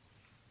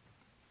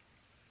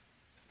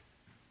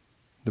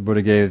 The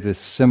Buddha gave this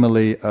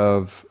simile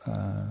of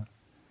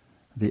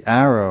the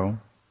arrow.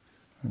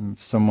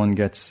 If someone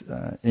gets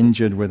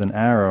injured with an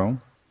arrow,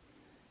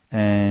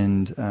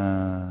 and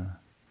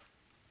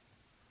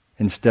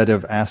instead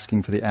of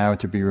asking for the arrow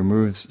to be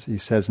removed, he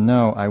says,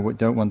 no, I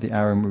don't want the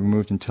arrow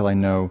removed until I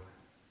know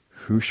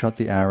who shot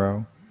the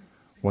arrow,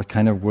 what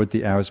kind of wood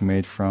the arrow is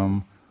made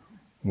from,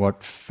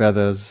 what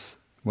feathers,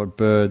 what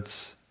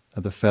birds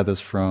are the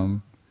feathers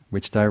from,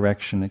 which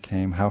direction it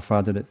came, how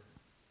far did it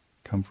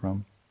come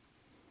from.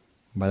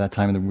 By that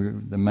time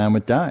the man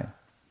would die.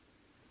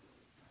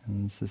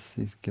 And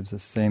he gives the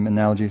same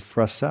analogy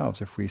for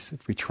ourselves. If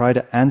we try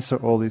to answer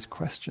all these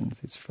questions,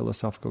 these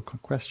philosophical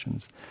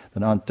questions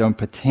that don't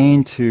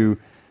pertain to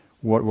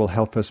what will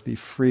help us be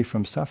free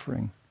from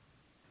suffering,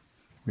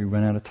 we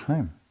run out of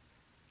time.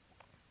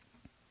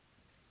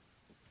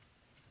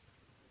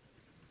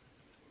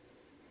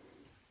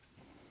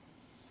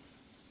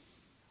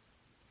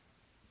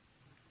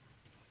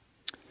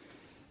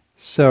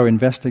 So,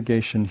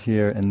 investigation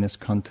here in this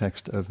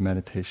context of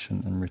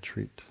meditation and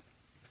retreat.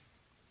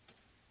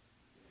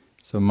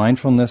 So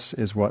mindfulness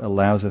is what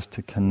allows us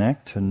to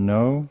connect, to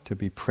know, to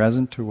be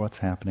present to what's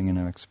happening in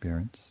our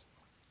experience.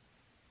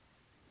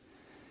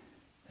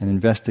 And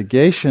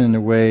investigation, in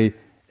a way,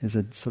 is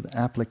a sort of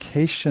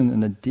application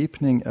and a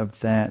deepening of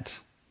that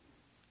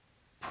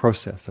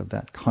process, of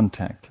that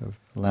contact, of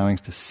allowing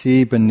us to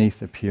see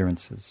beneath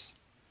appearances.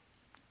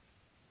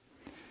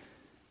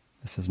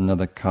 This is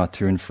another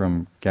cartoon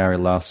from Gary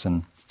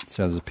Larson.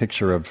 So there's a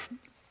picture of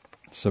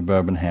a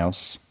suburban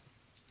house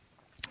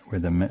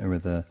with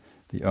the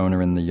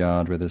owner in the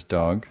yard with his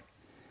dog,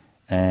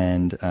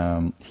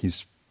 and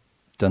he's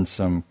done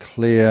some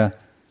clear,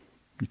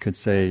 you could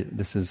say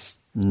this is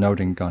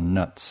noting gone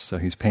nuts. So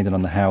he's painted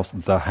on the house,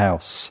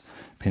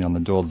 painted on the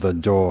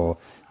door,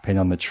 painted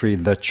on the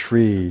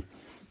tree,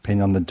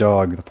 painted on the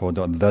dog, the poor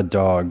dog, the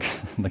dog,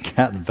 the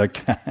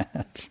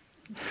cat.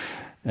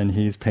 And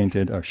he's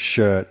painted a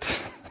shirt,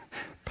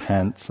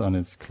 pants on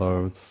his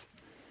clothes.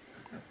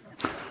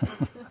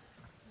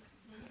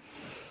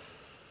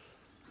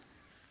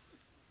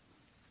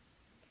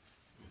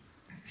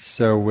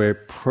 So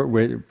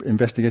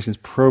investigation is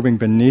probing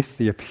beneath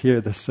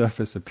the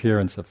surface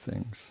appearance of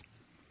things.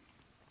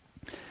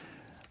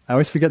 I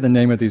always forget the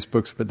name of these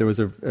books, but there was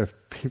a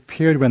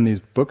period when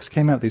these books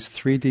came out, these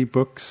 3D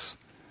books.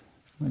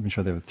 I'm not even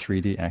sure they were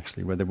 3D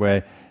actually, where they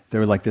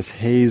were like this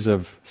haze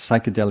of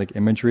psychedelic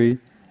imagery,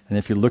 and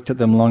if you looked at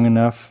them long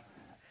enough,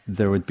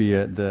 there would be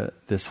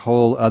this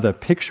whole other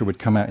picture would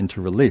come out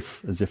into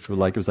relief, as if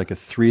it was like a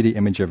 3D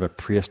image of a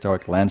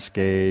prehistoric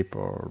landscape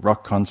or a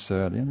rock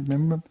concert.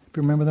 You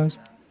remember those?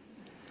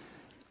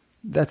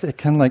 That's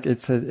kind of like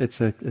it's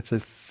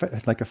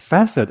like a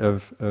facet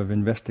of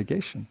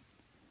investigation,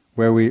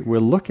 where we're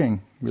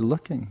looking,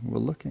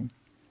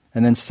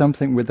 and then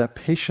something with that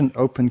patient,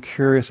 open,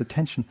 curious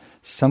attention,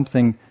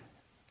 something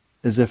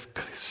as if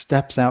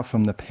steps out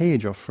from the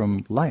page or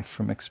from life,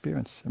 from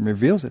experience, and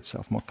reveals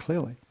itself more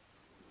clearly.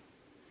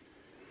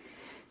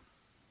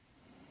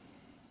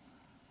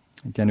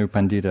 Again,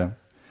 Upandita.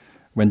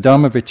 When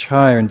Dhamma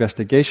Vichaya,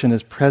 investigation,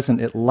 is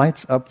present, it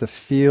lights up the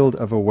field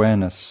of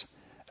awareness,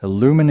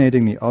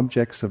 illuminating the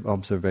objects of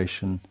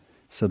observation,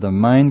 so the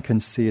mind can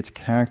see its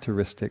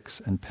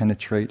characteristics and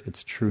penetrate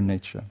its true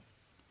nature.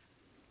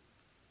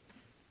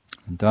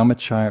 When Dhamma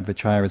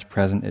Vichaya is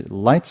present, it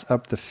lights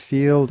up the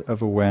field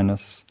of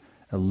awareness,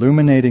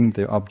 illuminating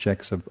the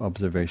objects of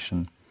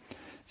observation,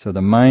 so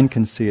the mind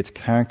can see its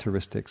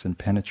characteristics and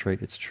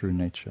penetrate its true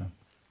nature.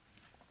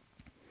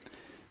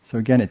 So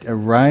again, it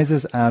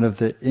arises out of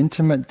the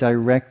intimate,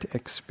 direct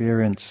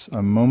experience,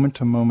 a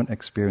moment-to-moment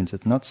experience.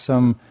 It's not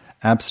some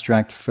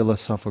abstract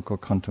philosophical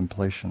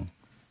contemplation.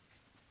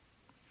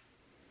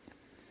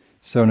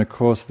 So, and of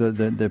course,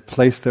 the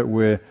place that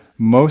we're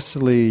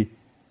mostly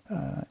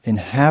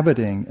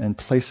inhabiting and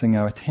placing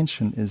our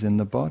attention is in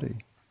the body,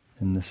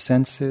 in the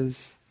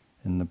senses,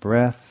 in the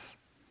breath,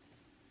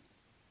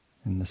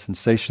 in the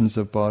sensations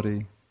of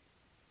body.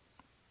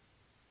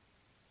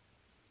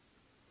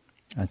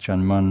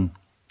 Ajahn Mun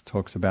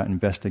talks about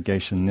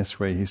investigation this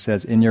way. He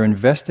says, in your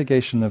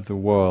investigation of the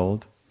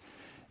world,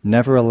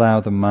 never allow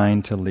the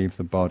mind to leave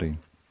the body.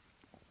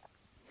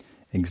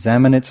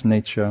 Examine its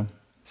nature,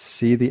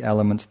 see the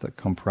elements that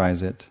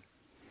comprise it,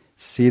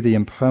 see the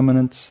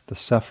impermanence, the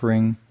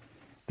suffering,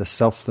 the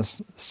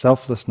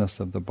selflessness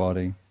of the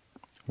body,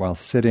 while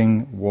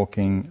sitting,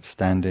 walking,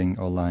 standing,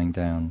 or lying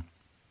down.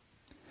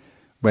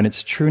 When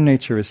its true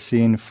nature is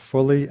seen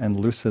fully and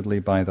lucidly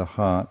by the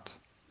heart,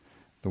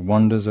 the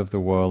wonders of the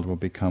world will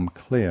become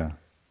clear.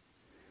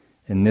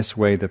 In this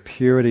way, the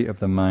purity of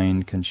the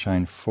mind can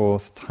shine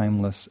forth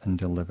timeless and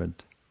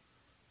delivered.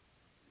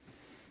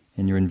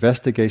 In your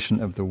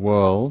investigation of the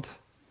world,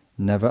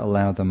 never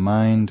allow the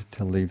mind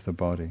to leave the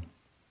body.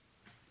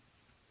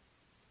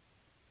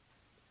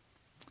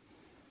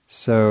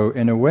 So,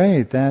 in a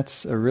way,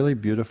 that's a really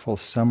beautiful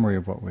summary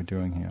of what we're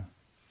doing here.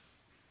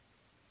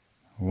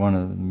 One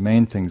of the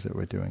main things that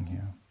we're doing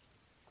here.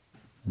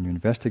 In your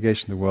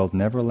investigation of the world,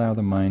 never allow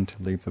the mind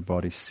to leave the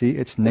body. See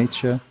its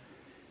nature,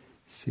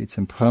 see its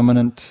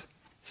impermanent,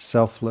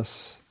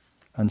 selfless,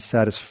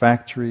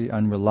 unsatisfactory,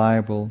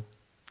 unreliable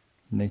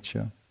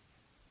nature,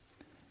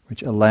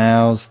 which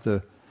allows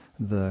the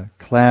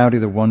cloudy,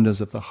 the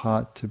wonders of the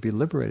heart to be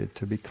liberated,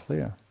 to be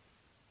clear.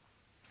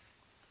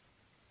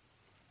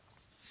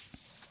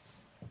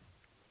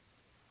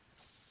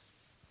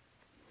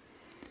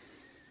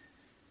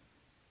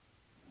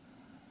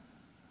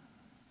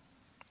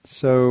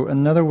 So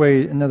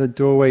another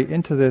doorway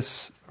into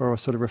this, or a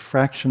sort of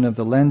refraction of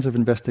the lens of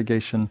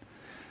investigation,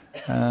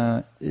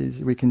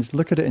 is we can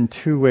look at it in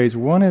two ways.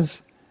 One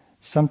is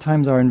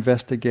sometimes our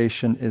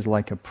investigation is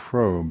like a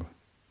probe,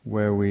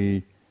 where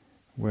we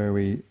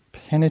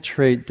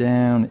penetrate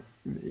down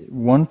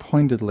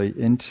one-pointedly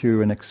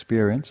into an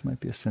experience,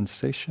 might be a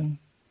sensation,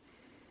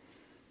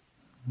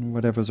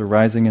 whatever's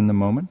arising in the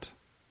moment.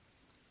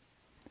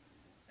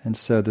 And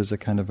so there's a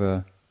kind of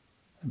a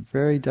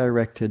very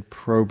directed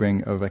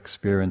probing of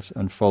experience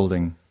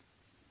unfolding.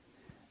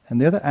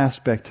 And the other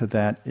aspect to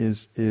that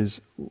is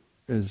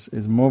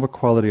more of a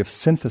quality of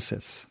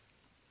synthesis,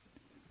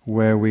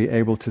 where we're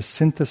able to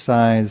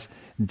synthesize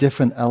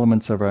different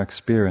elements of our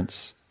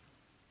experience,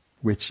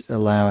 which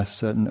allow a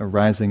certain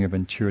arising of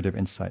intuitive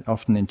insight.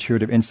 Often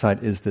intuitive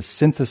insight is the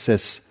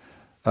synthesis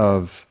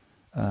of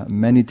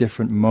many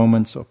different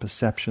moments or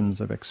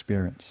perceptions of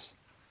experience.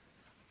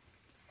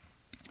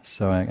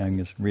 So I'm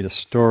going to read a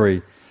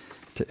story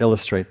to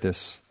illustrate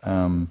this.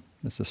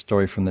 It's a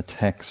story from the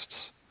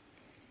texts.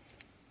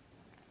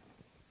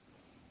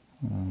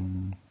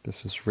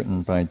 This is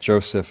written by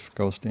Joseph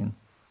Goldstein.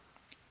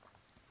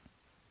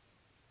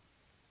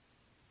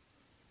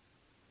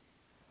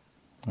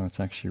 Oh, it's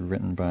actually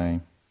written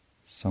by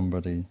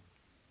somebody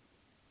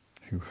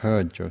who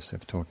heard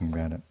Joseph talking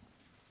about it.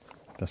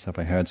 That's how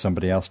I heard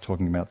somebody else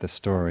talking about this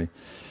story.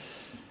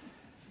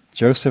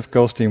 Joseph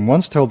Goldstein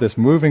once told this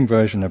moving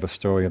version of a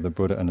story of the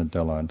Buddha and a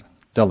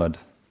dullard.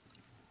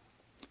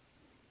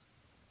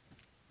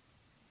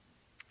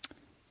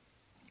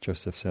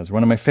 Joseph says,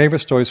 one of my favorite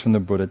stories from the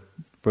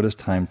Buddha's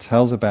time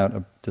tells about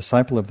a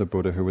disciple of the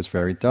Buddha who was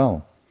very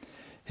dull.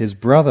 His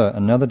brother,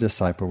 another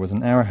disciple, was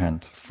an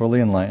arahant,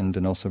 fully enlightened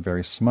and also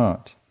very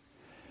smart.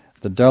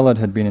 The dullard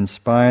had been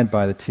inspired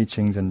by the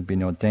teachings and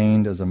been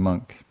ordained as a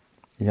monk.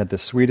 He had the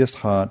sweetest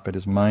heart, but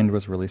his mind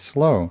was really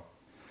slow.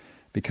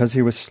 Because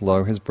he was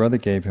slow, his brother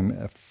gave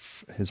him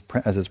as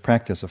his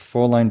practice a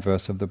 4-line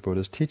verse of the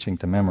Buddha's teaching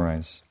to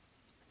memorize.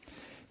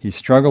 He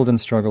struggled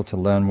and struggled to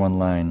learn one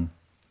line.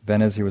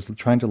 Then as he was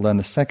trying to learn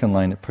the second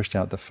line, it pushed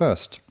out the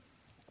first.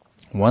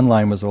 One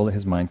line was all that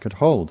his mind could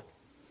hold.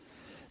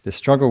 This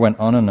struggle went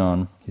on and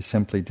on. He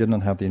simply did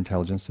not have the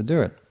intelligence to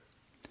do it.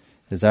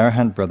 His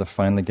arahant brother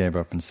finally gave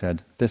up and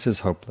said, "This is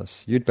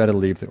hopeless. You'd better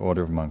leave the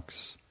order of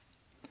monks."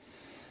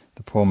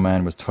 The poor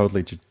man was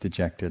totally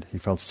dejected. He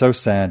felt so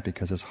sad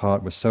because his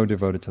heart was so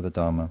devoted to the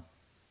Dharma.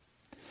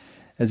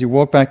 As he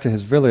walked back to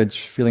his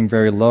village, feeling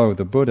very low,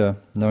 the Buddha,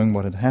 knowing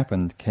what had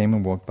happened, came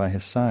and walked by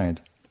his side.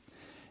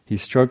 He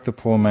stroked the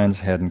poor man's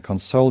head and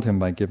consoled him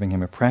by giving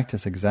him a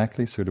practice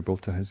exactly suitable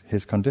to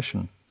his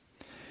condition.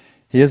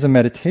 Here's a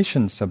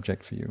meditation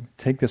subject for you.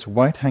 Take this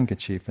white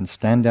handkerchief and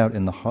stand out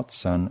in the hot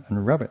sun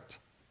and rub it.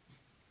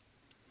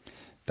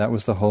 That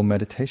was the whole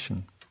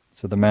meditation.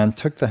 So the man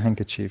took the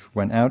handkerchief,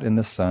 went out in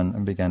the sun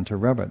and began to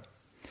rub it.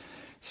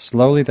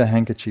 Slowly the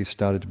handkerchief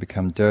started to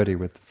become dirty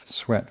with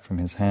sweat from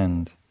his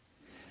hand.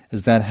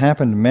 As that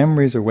happened,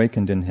 memories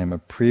awakened in him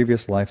of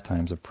previous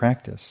lifetimes of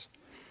practice,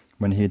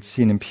 when he had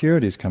seen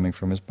impurities coming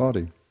from his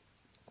body.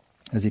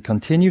 As he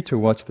continued to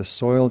watch the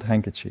soiled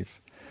handkerchief,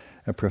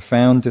 a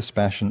profound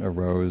dispassion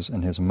arose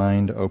and his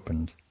mind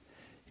opened.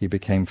 He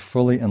became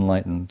fully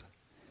enlightened.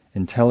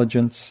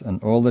 Intelligence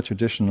and all the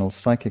traditional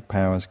psychic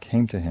powers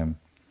came to him,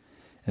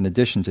 in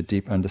addition to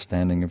deep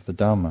understanding of the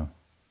Dharma.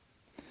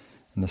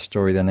 And the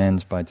story then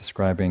ends by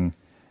describing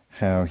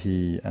how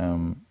he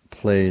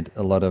played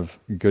a lot of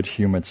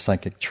good-humored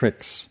psychic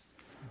tricks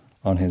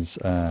on his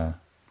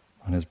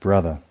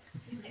brother.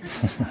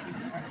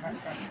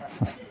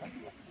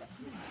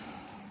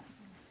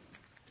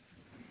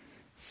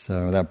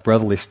 So that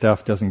brotherly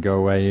stuff doesn't go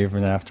away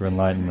even after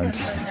enlightenment.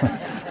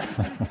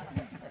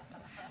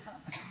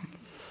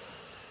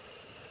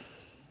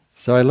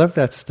 So I love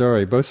that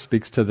story. Both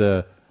speaks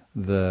to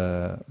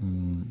the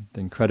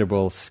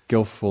incredible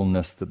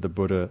skillfulness that the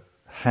Buddha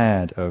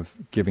had of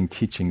giving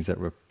teachings that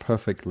were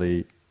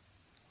perfectly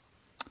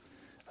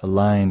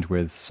aligned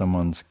with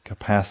someone's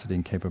capacity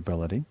and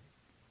capability,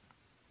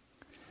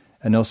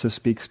 and also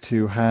speaks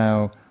to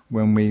how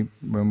when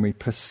we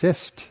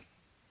persist,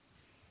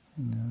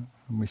 when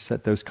we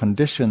set those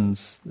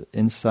conditions,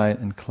 insight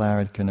and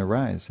clarity can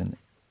arise in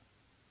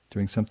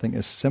doing something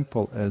as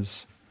simple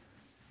as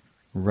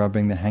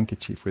rubbing the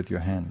handkerchief with your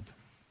hand.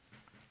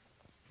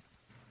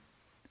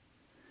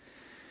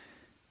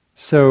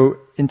 So,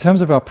 in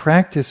terms of our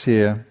practice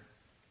here,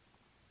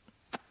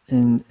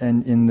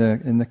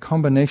 in the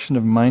combination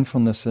of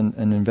mindfulness and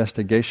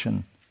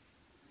investigation,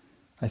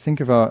 I think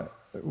of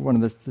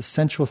one of the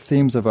central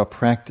themes of our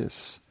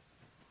practice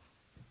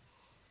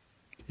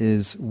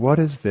is what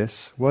is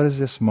this? What is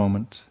this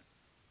moment?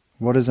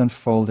 What is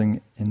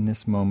unfolding in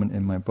this moment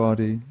in my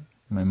body, in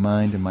my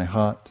mind, in my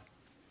heart?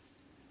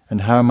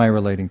 And how am I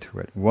relating to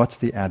it? What's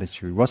the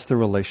attitude? What's the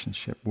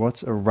relationship?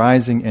 What's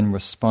arising in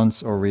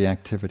response or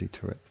reactivity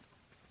to it?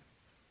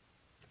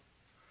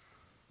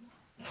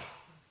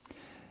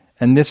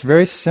 And this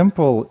very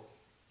simple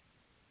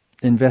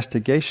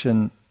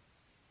investigation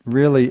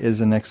really is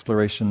an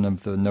exploration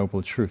of the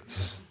Noble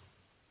Truths.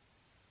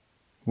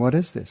 What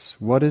is this?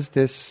 What is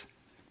this?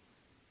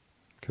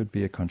 Could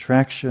be a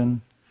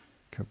contraction,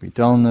 could be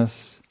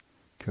dullness,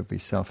 could be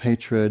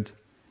self-hatred,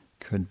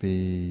 could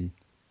be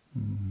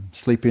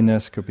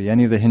sleepiness, could be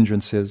any of the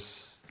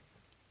hindrances.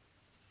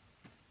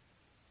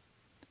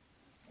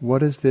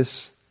 What is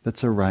this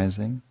that's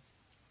arising?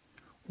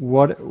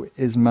 What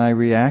is my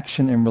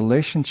reaction in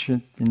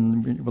relationship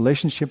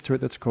to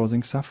it that's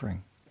causing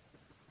suffering?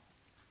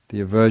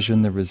 The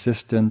aversion, the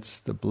resistance,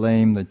 the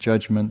blame, the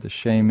judgment, the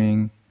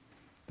shaming,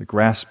 the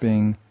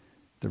grasping,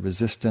 the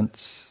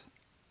resistance.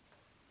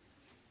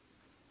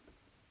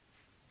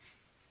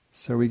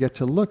 So we get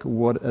to look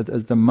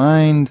as the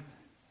mind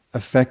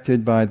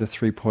affected by the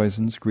three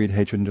poisons, greed,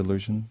 hatred, and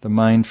delusion, the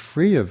mind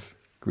free of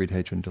greed,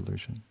 hatred, and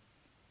delusion.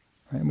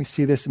 Right? And we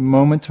see this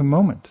moment to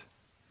moment.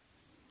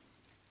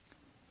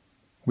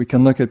 We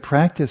can look at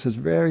practice as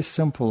very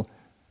simple.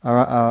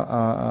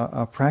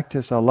 Our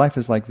practice, our life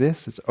is like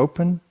this. It's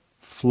open,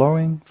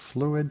 flowing,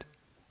 fluid.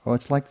 Or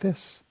it's like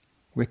this.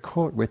 We're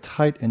caught, we're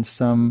tight in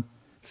some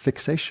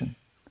fixation,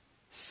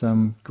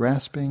 some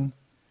grasping,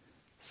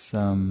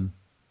 some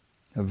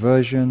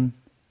aversion,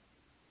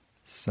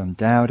 some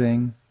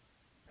doubting.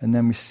 And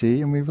then we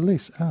see and we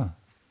release. Oh,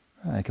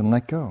 I can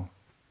let go.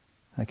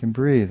 I can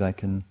breathe. I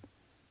can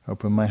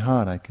open my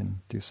heart. I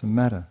can do some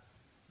metta.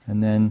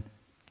 And then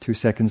 2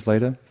 seconds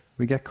later,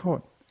 we get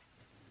caught.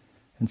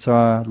 And so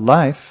our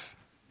life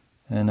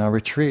and our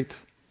retreat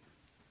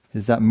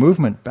is that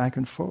movement back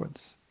and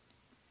forwards.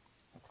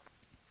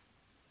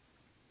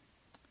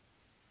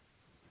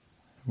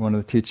 One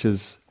of the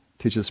teachers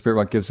of Spirit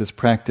Rock gives this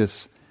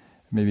practice.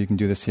 Maybe you can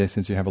do this here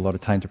since you have a lot of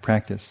time to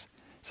practice.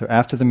 So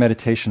after the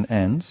meditation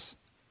ends,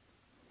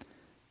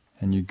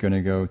 and you're going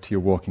to go to your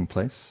walking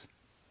place,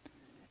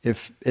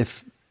 if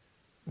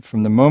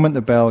from the moment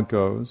the bell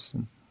goes,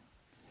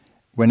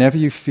 whenever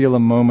you feel a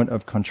moment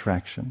of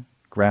contraction,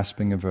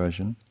 grasping,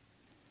 aversion,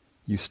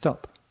 you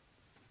stop.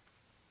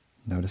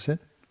 Notice it,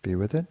 be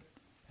with it,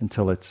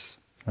 until it's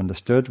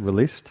understood,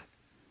 released,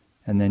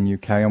 and then you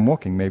carry on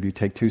walking. Maybe you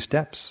take 2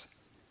 steps,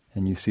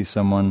 and you see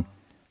someone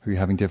who you're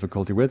having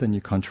difficulty with, and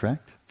you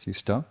contract. So you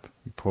stop,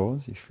 you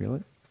pause, you feel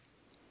it.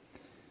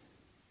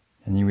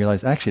 And you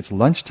realize, actually, it's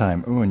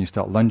lunchtime. Ooh, and you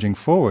start lunging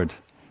forward.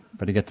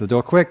 Better get to the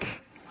door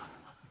quick.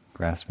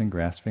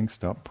 Grasping,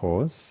 stop,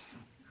 pause.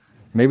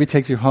 Maybe it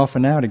takes you half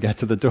an hour to get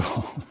to the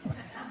door.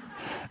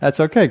 That's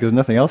okay, because there's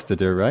nothing else to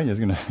do, right? You're just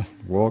going to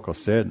walk or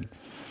sit. It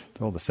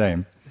It's all the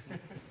same.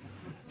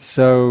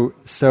 So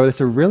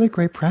it's a really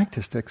great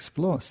practice to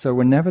explore. So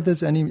whenever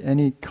there's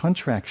any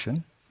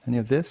contraction, any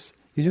of this,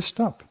 you just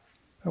stop.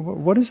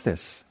 What is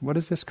this? What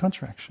is this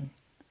contraction?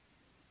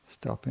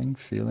 Stopping,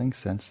 feeling,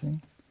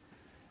 sensing.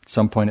 At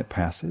some point it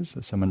passes,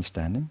 there's some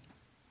understanding.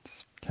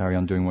 Just carry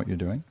on doing what you're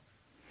doing.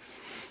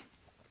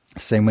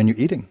 Same when you're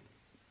eating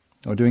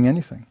or doing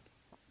anything.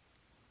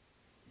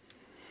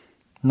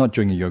 Not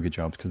doing your yoga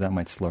jobs, because that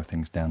might slow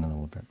things down a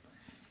little bit.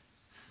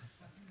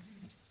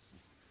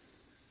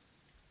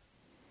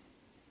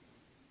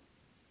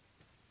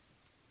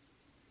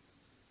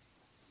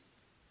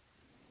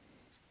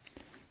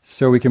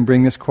 So we can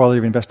bring this quality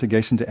of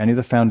investigation to any of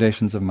the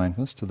foundations of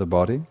mindfulness, to the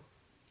body,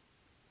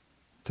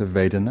 to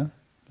Vedana,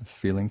 the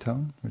feeling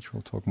tone, which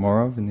we'll talk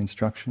more of in the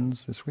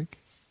instructions this week.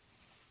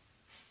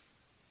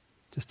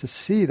 Just to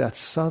see that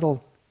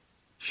subtle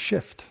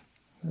shift.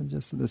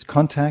 Just this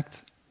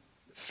contact,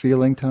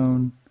 feeling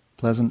tone,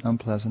 pleasant,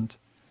 unpleasant,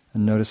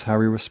 and notice how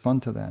we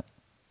respond to that.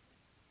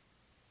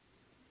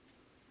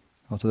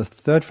 Or to the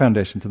third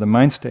foundation, to the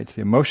mind states,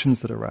 the emotions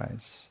that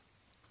arise.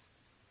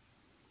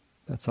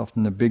 That's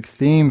often a big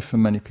theme for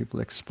many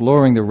people,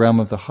 exploring the realm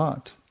of the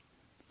heart.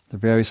 The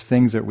various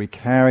things that we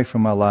carry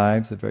from our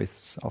lives, the very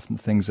often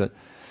things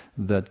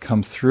that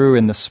come through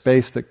in the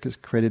space that is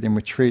created in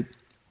retreat,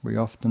 we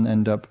often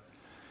end up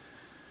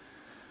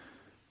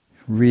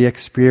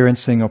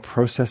re-experiencing or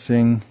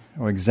processing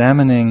or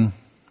examining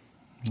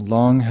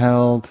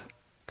long-held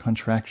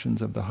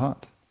contractions of the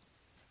heart.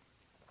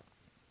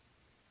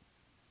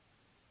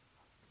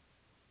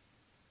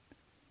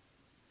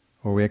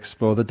 Or we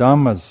explore the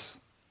Dhammas,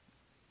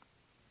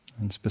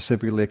 and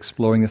specifically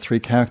exploring the three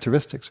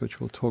characteristics, which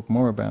we'll talk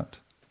more about,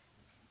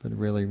 but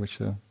really which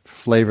are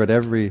flavored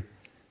every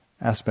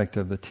aspect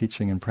of the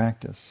teaching and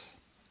practice.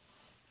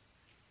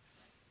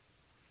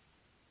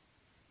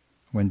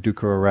 When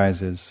dukkha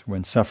arises,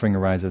 when suffering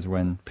arises,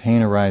 when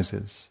pain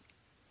arises,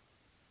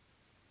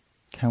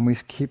 can we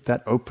keep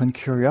that open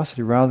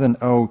curiosity rather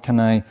than, can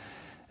I,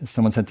 as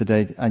someone said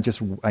today, I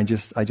just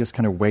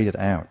kind of wait it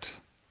out.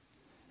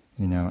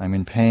 I'm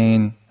in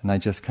pain, and I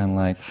just kind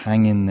of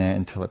hang in there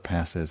until it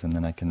passes, and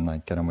then I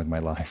can get on with my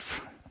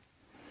life.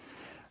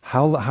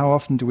 How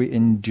often do we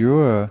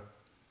endure,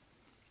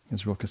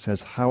 as Rilke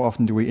says, how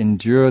often do we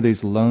endure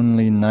these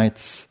lonely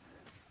nights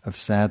of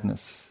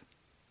sadness,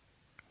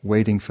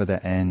 waiting for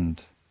the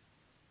end?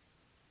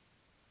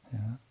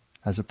 Yeah?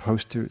 As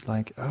opposed to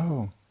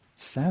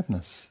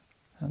sadness.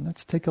 And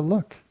let's take a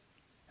look.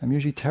 I'm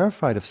usually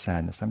terrified of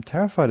sadness. I'm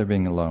terrified of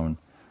being alone.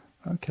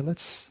 Okay,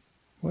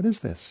 what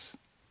is this?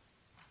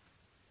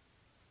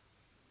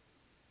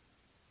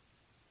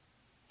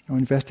 Or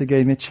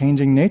investigating the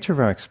changing nature of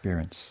our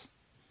experience.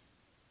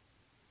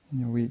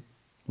 We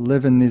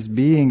live in these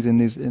beings, in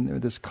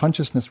this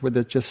consciousness where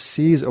that just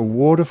sees a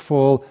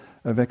waterfall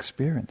of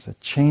experience, a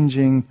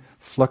changing,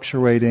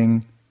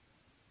 fluctuating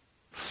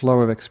flow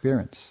of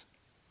experience.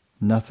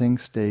 Nothing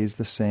stays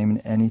the same in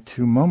any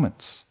 2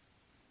 moments.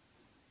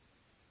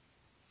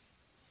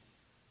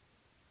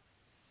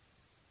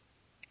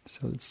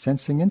 So it's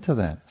sensing into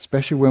that,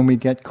 especially when we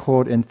get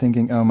caught in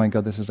thinking, oh my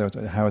God, this is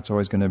how it's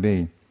always going to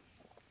be.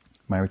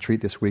 My retreat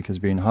this week has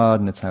been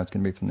hard, and it's how it's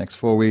going to be for the next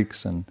 4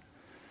 weeks, and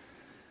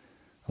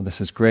this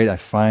is great, I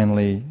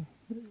finally,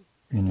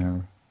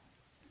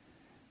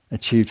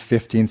 achieved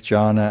 15th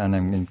jhana, and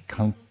I'm in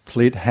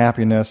complete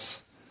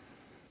happiness.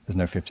 There's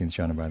no 15th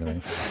jhana, by the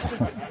way.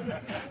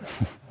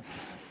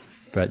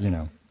 But,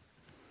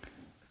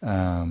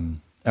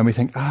 and we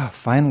think,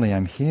 finally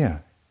I'm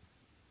here.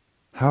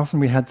 How often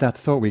we had that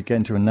thought, we get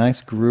into a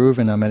nice groove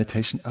in our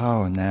meditation,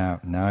 now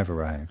I've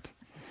arrived.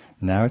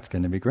 Now it's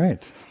going to be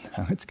great.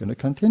 Now it's going to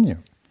continue.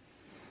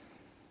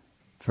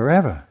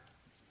 Forever.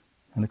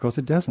 And of course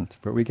it doesn't,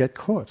 but we get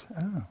caught.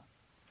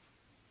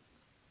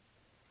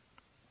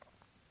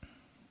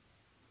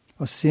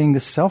 Or seeing the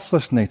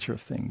selfless nature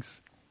of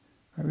things.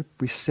 Right?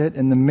 We sit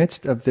in the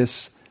midst of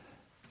this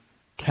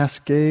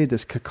cascade,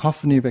 this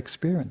cacophony of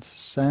experience.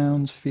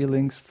 Sounds,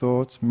 feelings,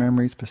 thoughts,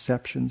 memories,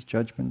 perceptions,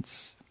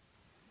 judgments.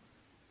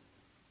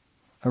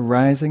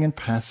 Arising and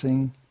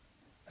passing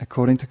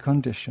according to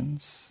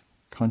conditions.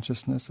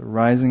 Consciousness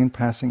arising and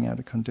passing out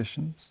of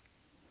conditions.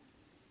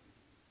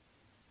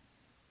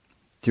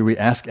 Do we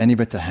ask any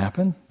of it to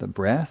happen? The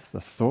breath,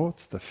 the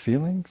thoughts, the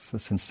feelings, the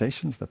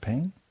sensations, the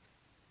pain?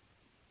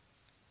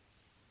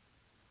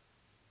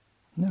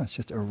 No, it's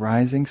just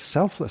arising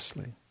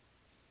selflessly.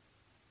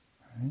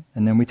 Right?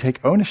 And then we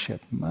take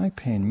ownership. My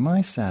pain,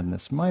 my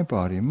sadness, my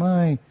body,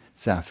 my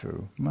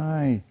zafu,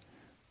 my,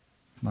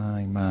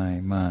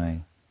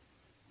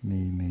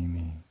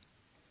 me.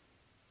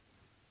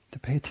 To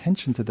pay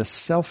attention to the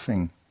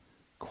selfing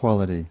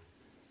quality.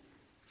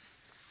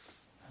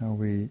 How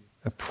we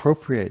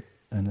appropriate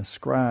and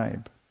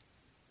ascribe.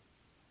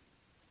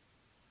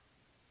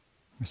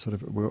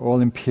 We're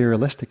all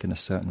imperialistic in a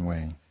certain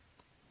way.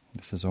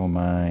 This is all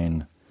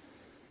mine.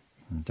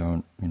 And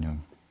don't,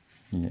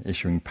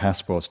 issuing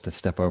passports to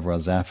step over our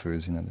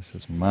zafus. This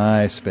is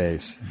my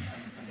space.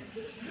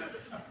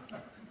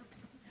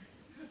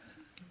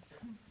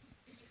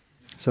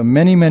 So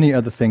many, many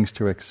other things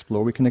to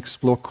explore. We can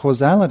explore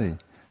causality,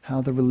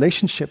 how the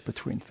relationship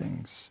between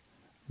things,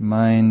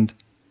 mind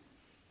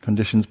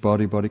conditions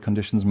body, body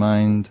conditions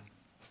mind,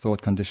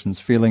 thought conditions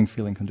feeling,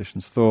 feeling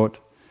conditions thought,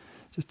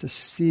 just to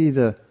see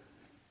the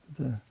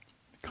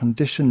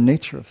conditioned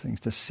nature of things,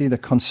 to see the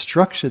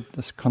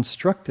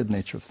constructed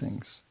nature of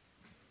things.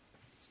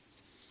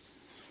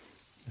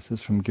 This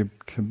is from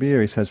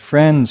Kabir. He says,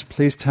 "Friends,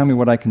 please tell me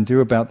what I can do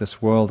about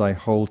this world I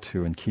hold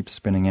to and keep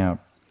spinning out.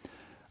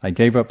 I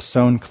gave up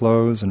sewn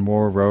clothes and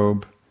wore a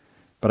robe,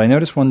 but I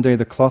noticed one day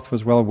the cloth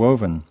was well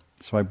woven,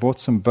 so I bought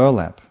some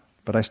burlap,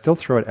 but I still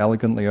throw it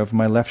elegantly over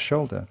my left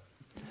shoulder.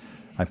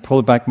 I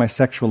pulled back my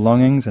sexual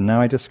longings, and now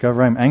I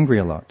discover I'm angry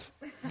a lot.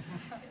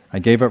 I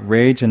gave up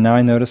rage, and now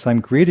I notice I'm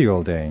greedy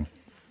all day.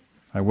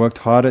 I worked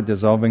hard at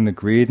dissolving the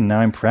greed, and now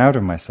I'm proud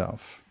of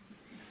myself.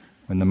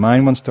 When the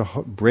mind wants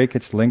to break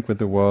its link with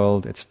the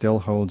world, it still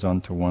holds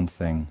on to one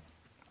thing."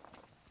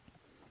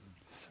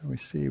 So we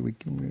see, we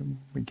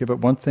give up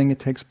one thing, it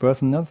takes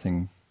birth in another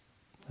thing,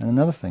 and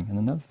another thing, and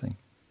another thing.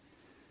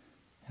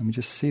 And we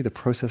just see the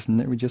process,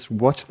 and we just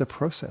watch the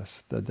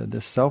process, the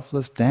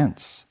selfless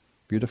dance.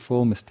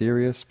 Beautiful,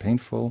 mysterious,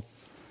 painful,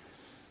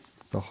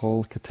 the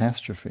whole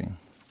catastrophe.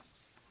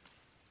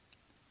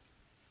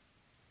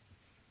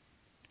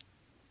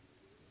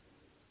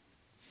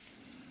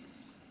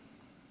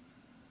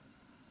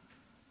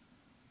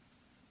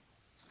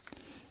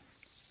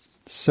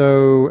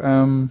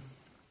 So,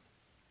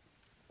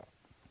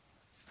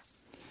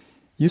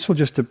 useful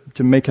just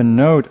to make a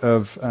note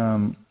of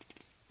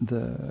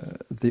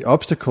the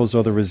obstacles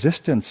or the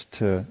resistance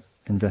to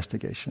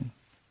investigation.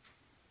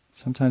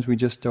 Sometimes we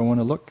just don't want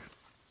to look.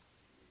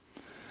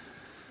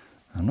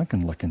 I'm not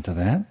going to look into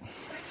that.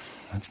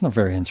 That's not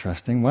very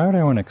interesting. Why would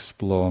I want to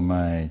explore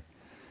my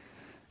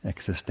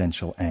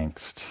existential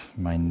angst,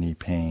 my knee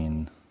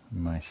pain,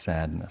 my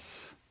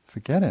sadness?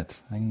 Forget it.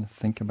 I'm going to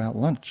think about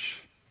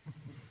lunch.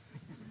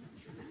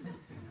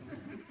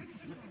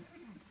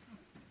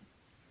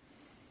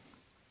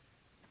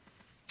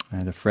 I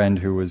had a friend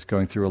who was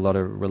going through a lot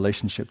of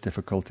relationship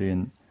difficulty,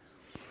 and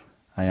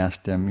I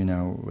asked him,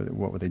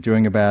 what were they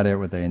doing about it?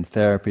 Were they in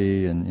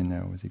therapy? And,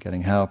 was he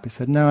getting help? He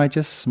said, "No, I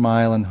just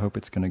smile and hope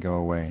it's going to go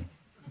away."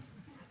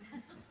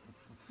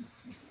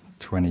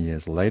 20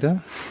 years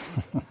later,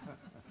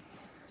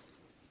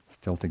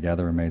 still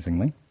together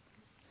amazingly.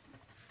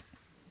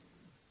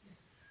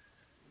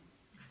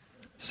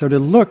 So to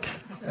look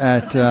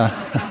at...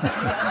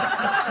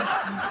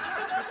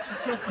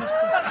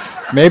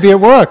 maybe it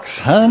works.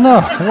 I don't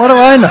know. What do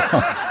I know?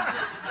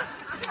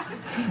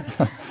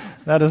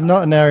 That is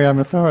not an area I'm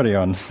authority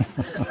on.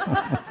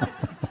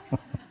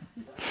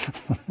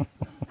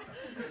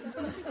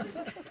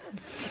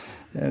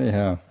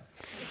 Anyhow.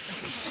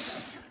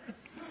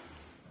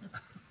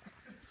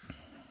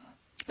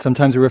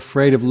 Sometimes we're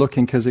afraid of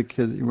looking because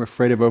we're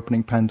afraid of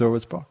opening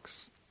Pandora's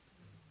box.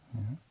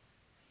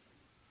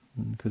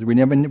 Because we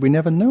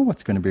never know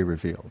what's going to be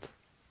revealed.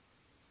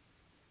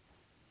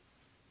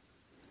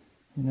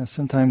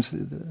 Sometimes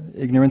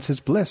ignorance is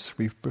bliss.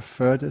 We'd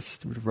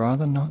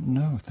rather not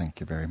know, thank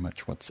you very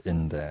much, what's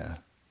in there.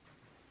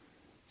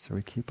 So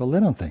we keep a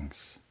lid on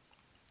things.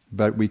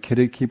 But we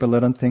could keep a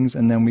lid on things,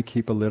 and then we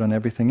keep a lid on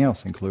everything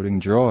else, including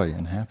joy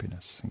and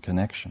happiness and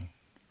connection.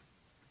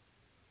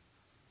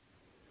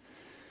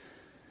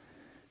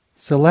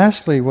 So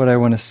lastly, what I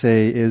want to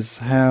say is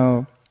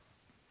how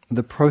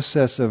the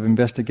process of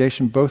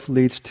investigation both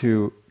leads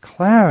to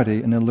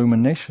clarity and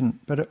illumination,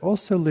 but it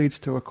also leads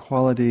to a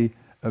quality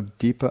of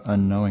deeper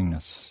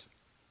unknowingness,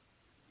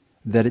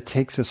 that it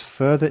takes us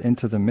further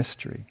into the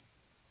mystery.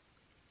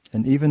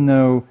 And even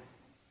though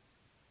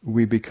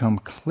we become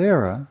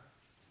clearer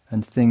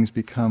and things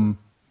become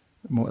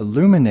more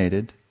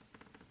illuminated,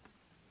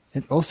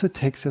 it also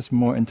takes us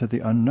more into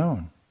the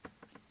unknown.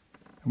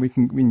 We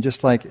can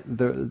just like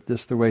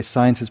the way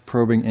science is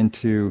probing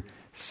into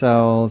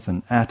cells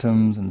and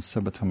atoms and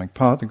subatomic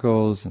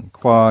particles and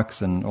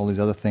quarks and all these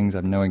other things. I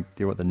have no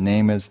idea what the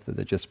name is, that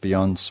they're just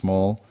beyond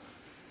small.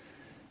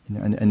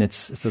 And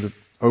it's sort of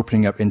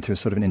opening up into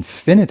sort of an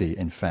infinity,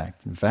 in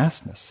fact,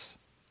 vastness.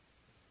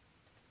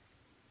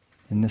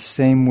 In the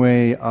same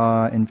way,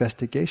 our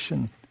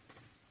investigation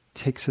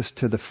takes us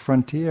to the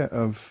frontier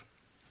of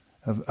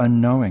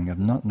unknowing, of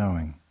not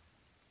knowing,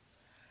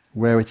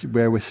 where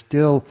we're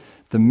still,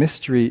 the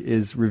mystery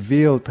is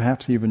revealed,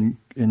 perhaps even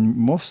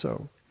more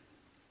so,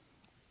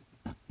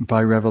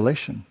 by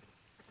revelation.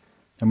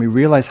 And we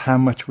realize how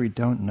much we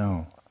don't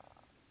know,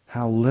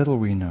 how little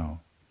we know.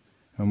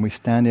 When we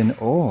stand in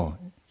awe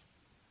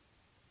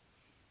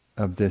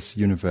of this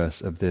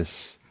universe, of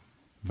this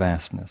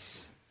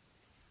vastness.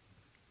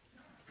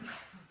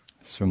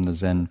 It's from the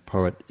Zen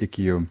poet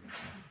Ikkyo.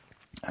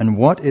 "And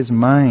what is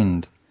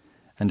mind,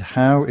 and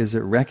how is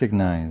it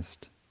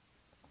recognized?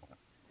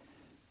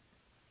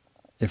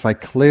 If I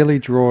clearly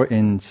draw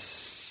in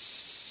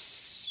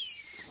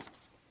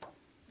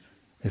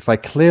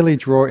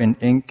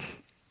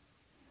ink,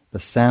 the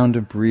sound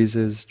of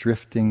breezes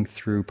drifting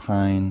through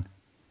pine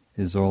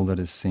is all that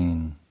is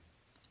seen.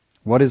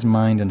 What is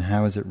mind and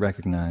how is it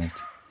recognized?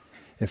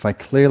 If I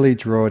clearly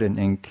draw it in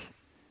ink,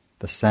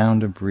 the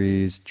sound of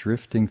breeze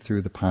drifting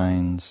through the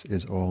pines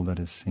is all that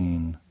is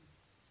seen.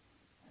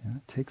 Yeah,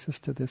 it takes us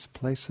to this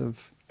place of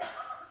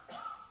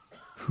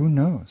who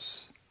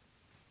knows?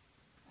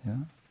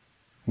 Yeah?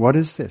 What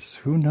is this?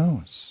 Who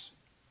knows?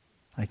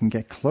 I can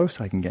get close,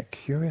 I can get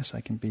curious,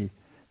 I can be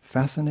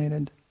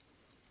fascinated.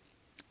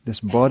 This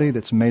body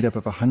that's made up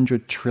of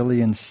 100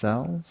 trillion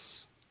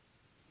cells,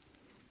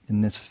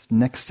 in this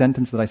next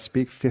sentence that I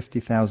speak,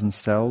 50,000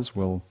 cells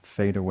will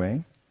fade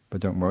away. But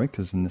don't worry,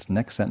 because in this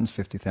next sentence,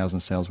 50,000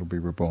 cells will be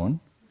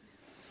reborn.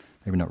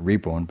 Maybe not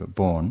reborn, but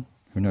born.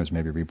 Who knows,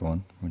 maybe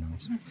reborn. Who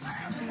knows?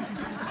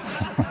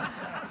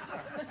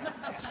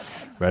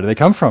 Where do they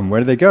come from?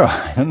 Where do they go?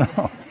 I don't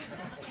know.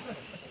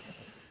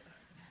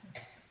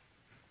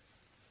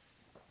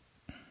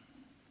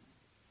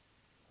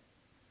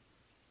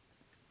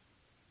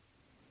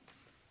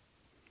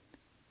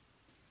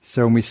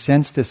 So when we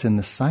sense this in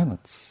the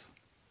silence,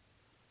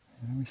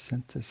 we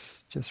sense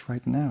this just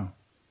right now.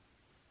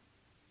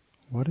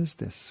 What is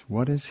this?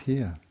 What is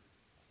here?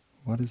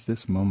 What is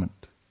this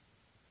moment?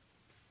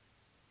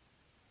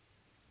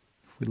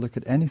 If we look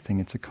at anything,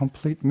 it's a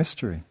complete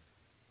mystery.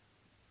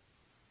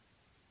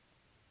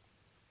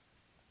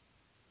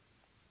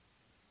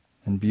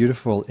 And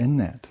beautiful in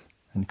that,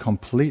 and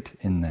complete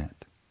in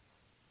that.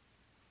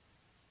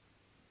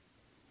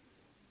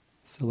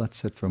 So let's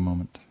sit for a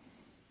moment.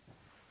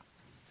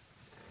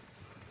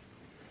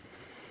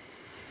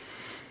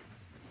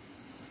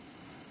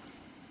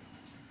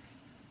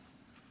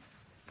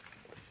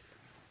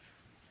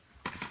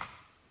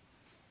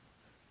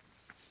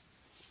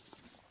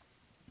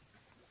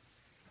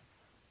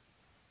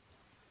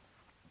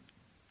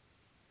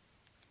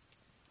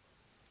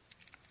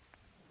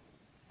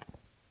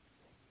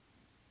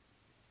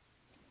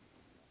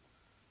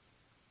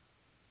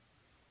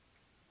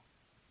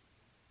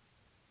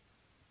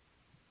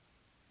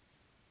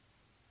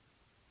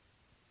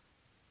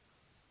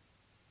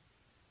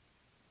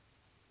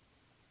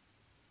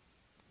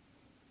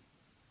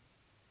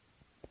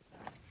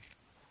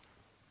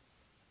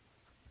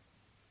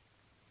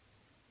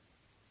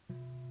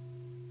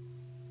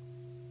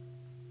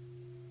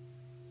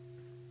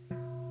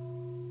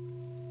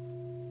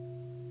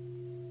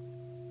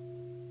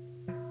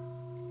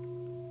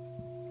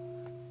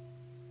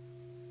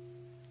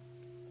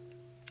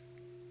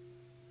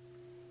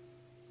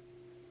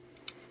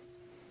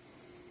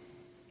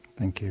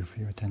 Thank you for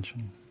your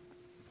attention.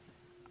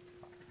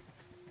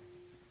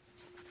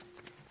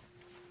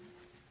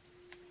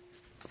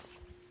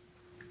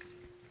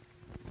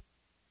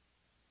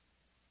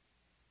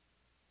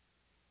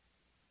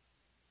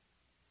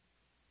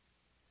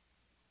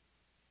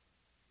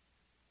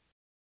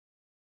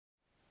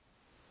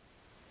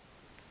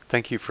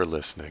 Thank you for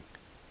listening.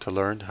 To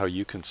learn how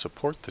you can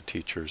support the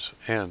teachers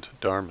and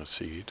Dharma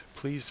Seed,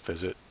 please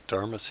visit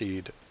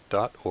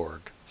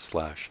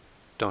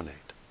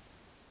dharmaseed.org/donate.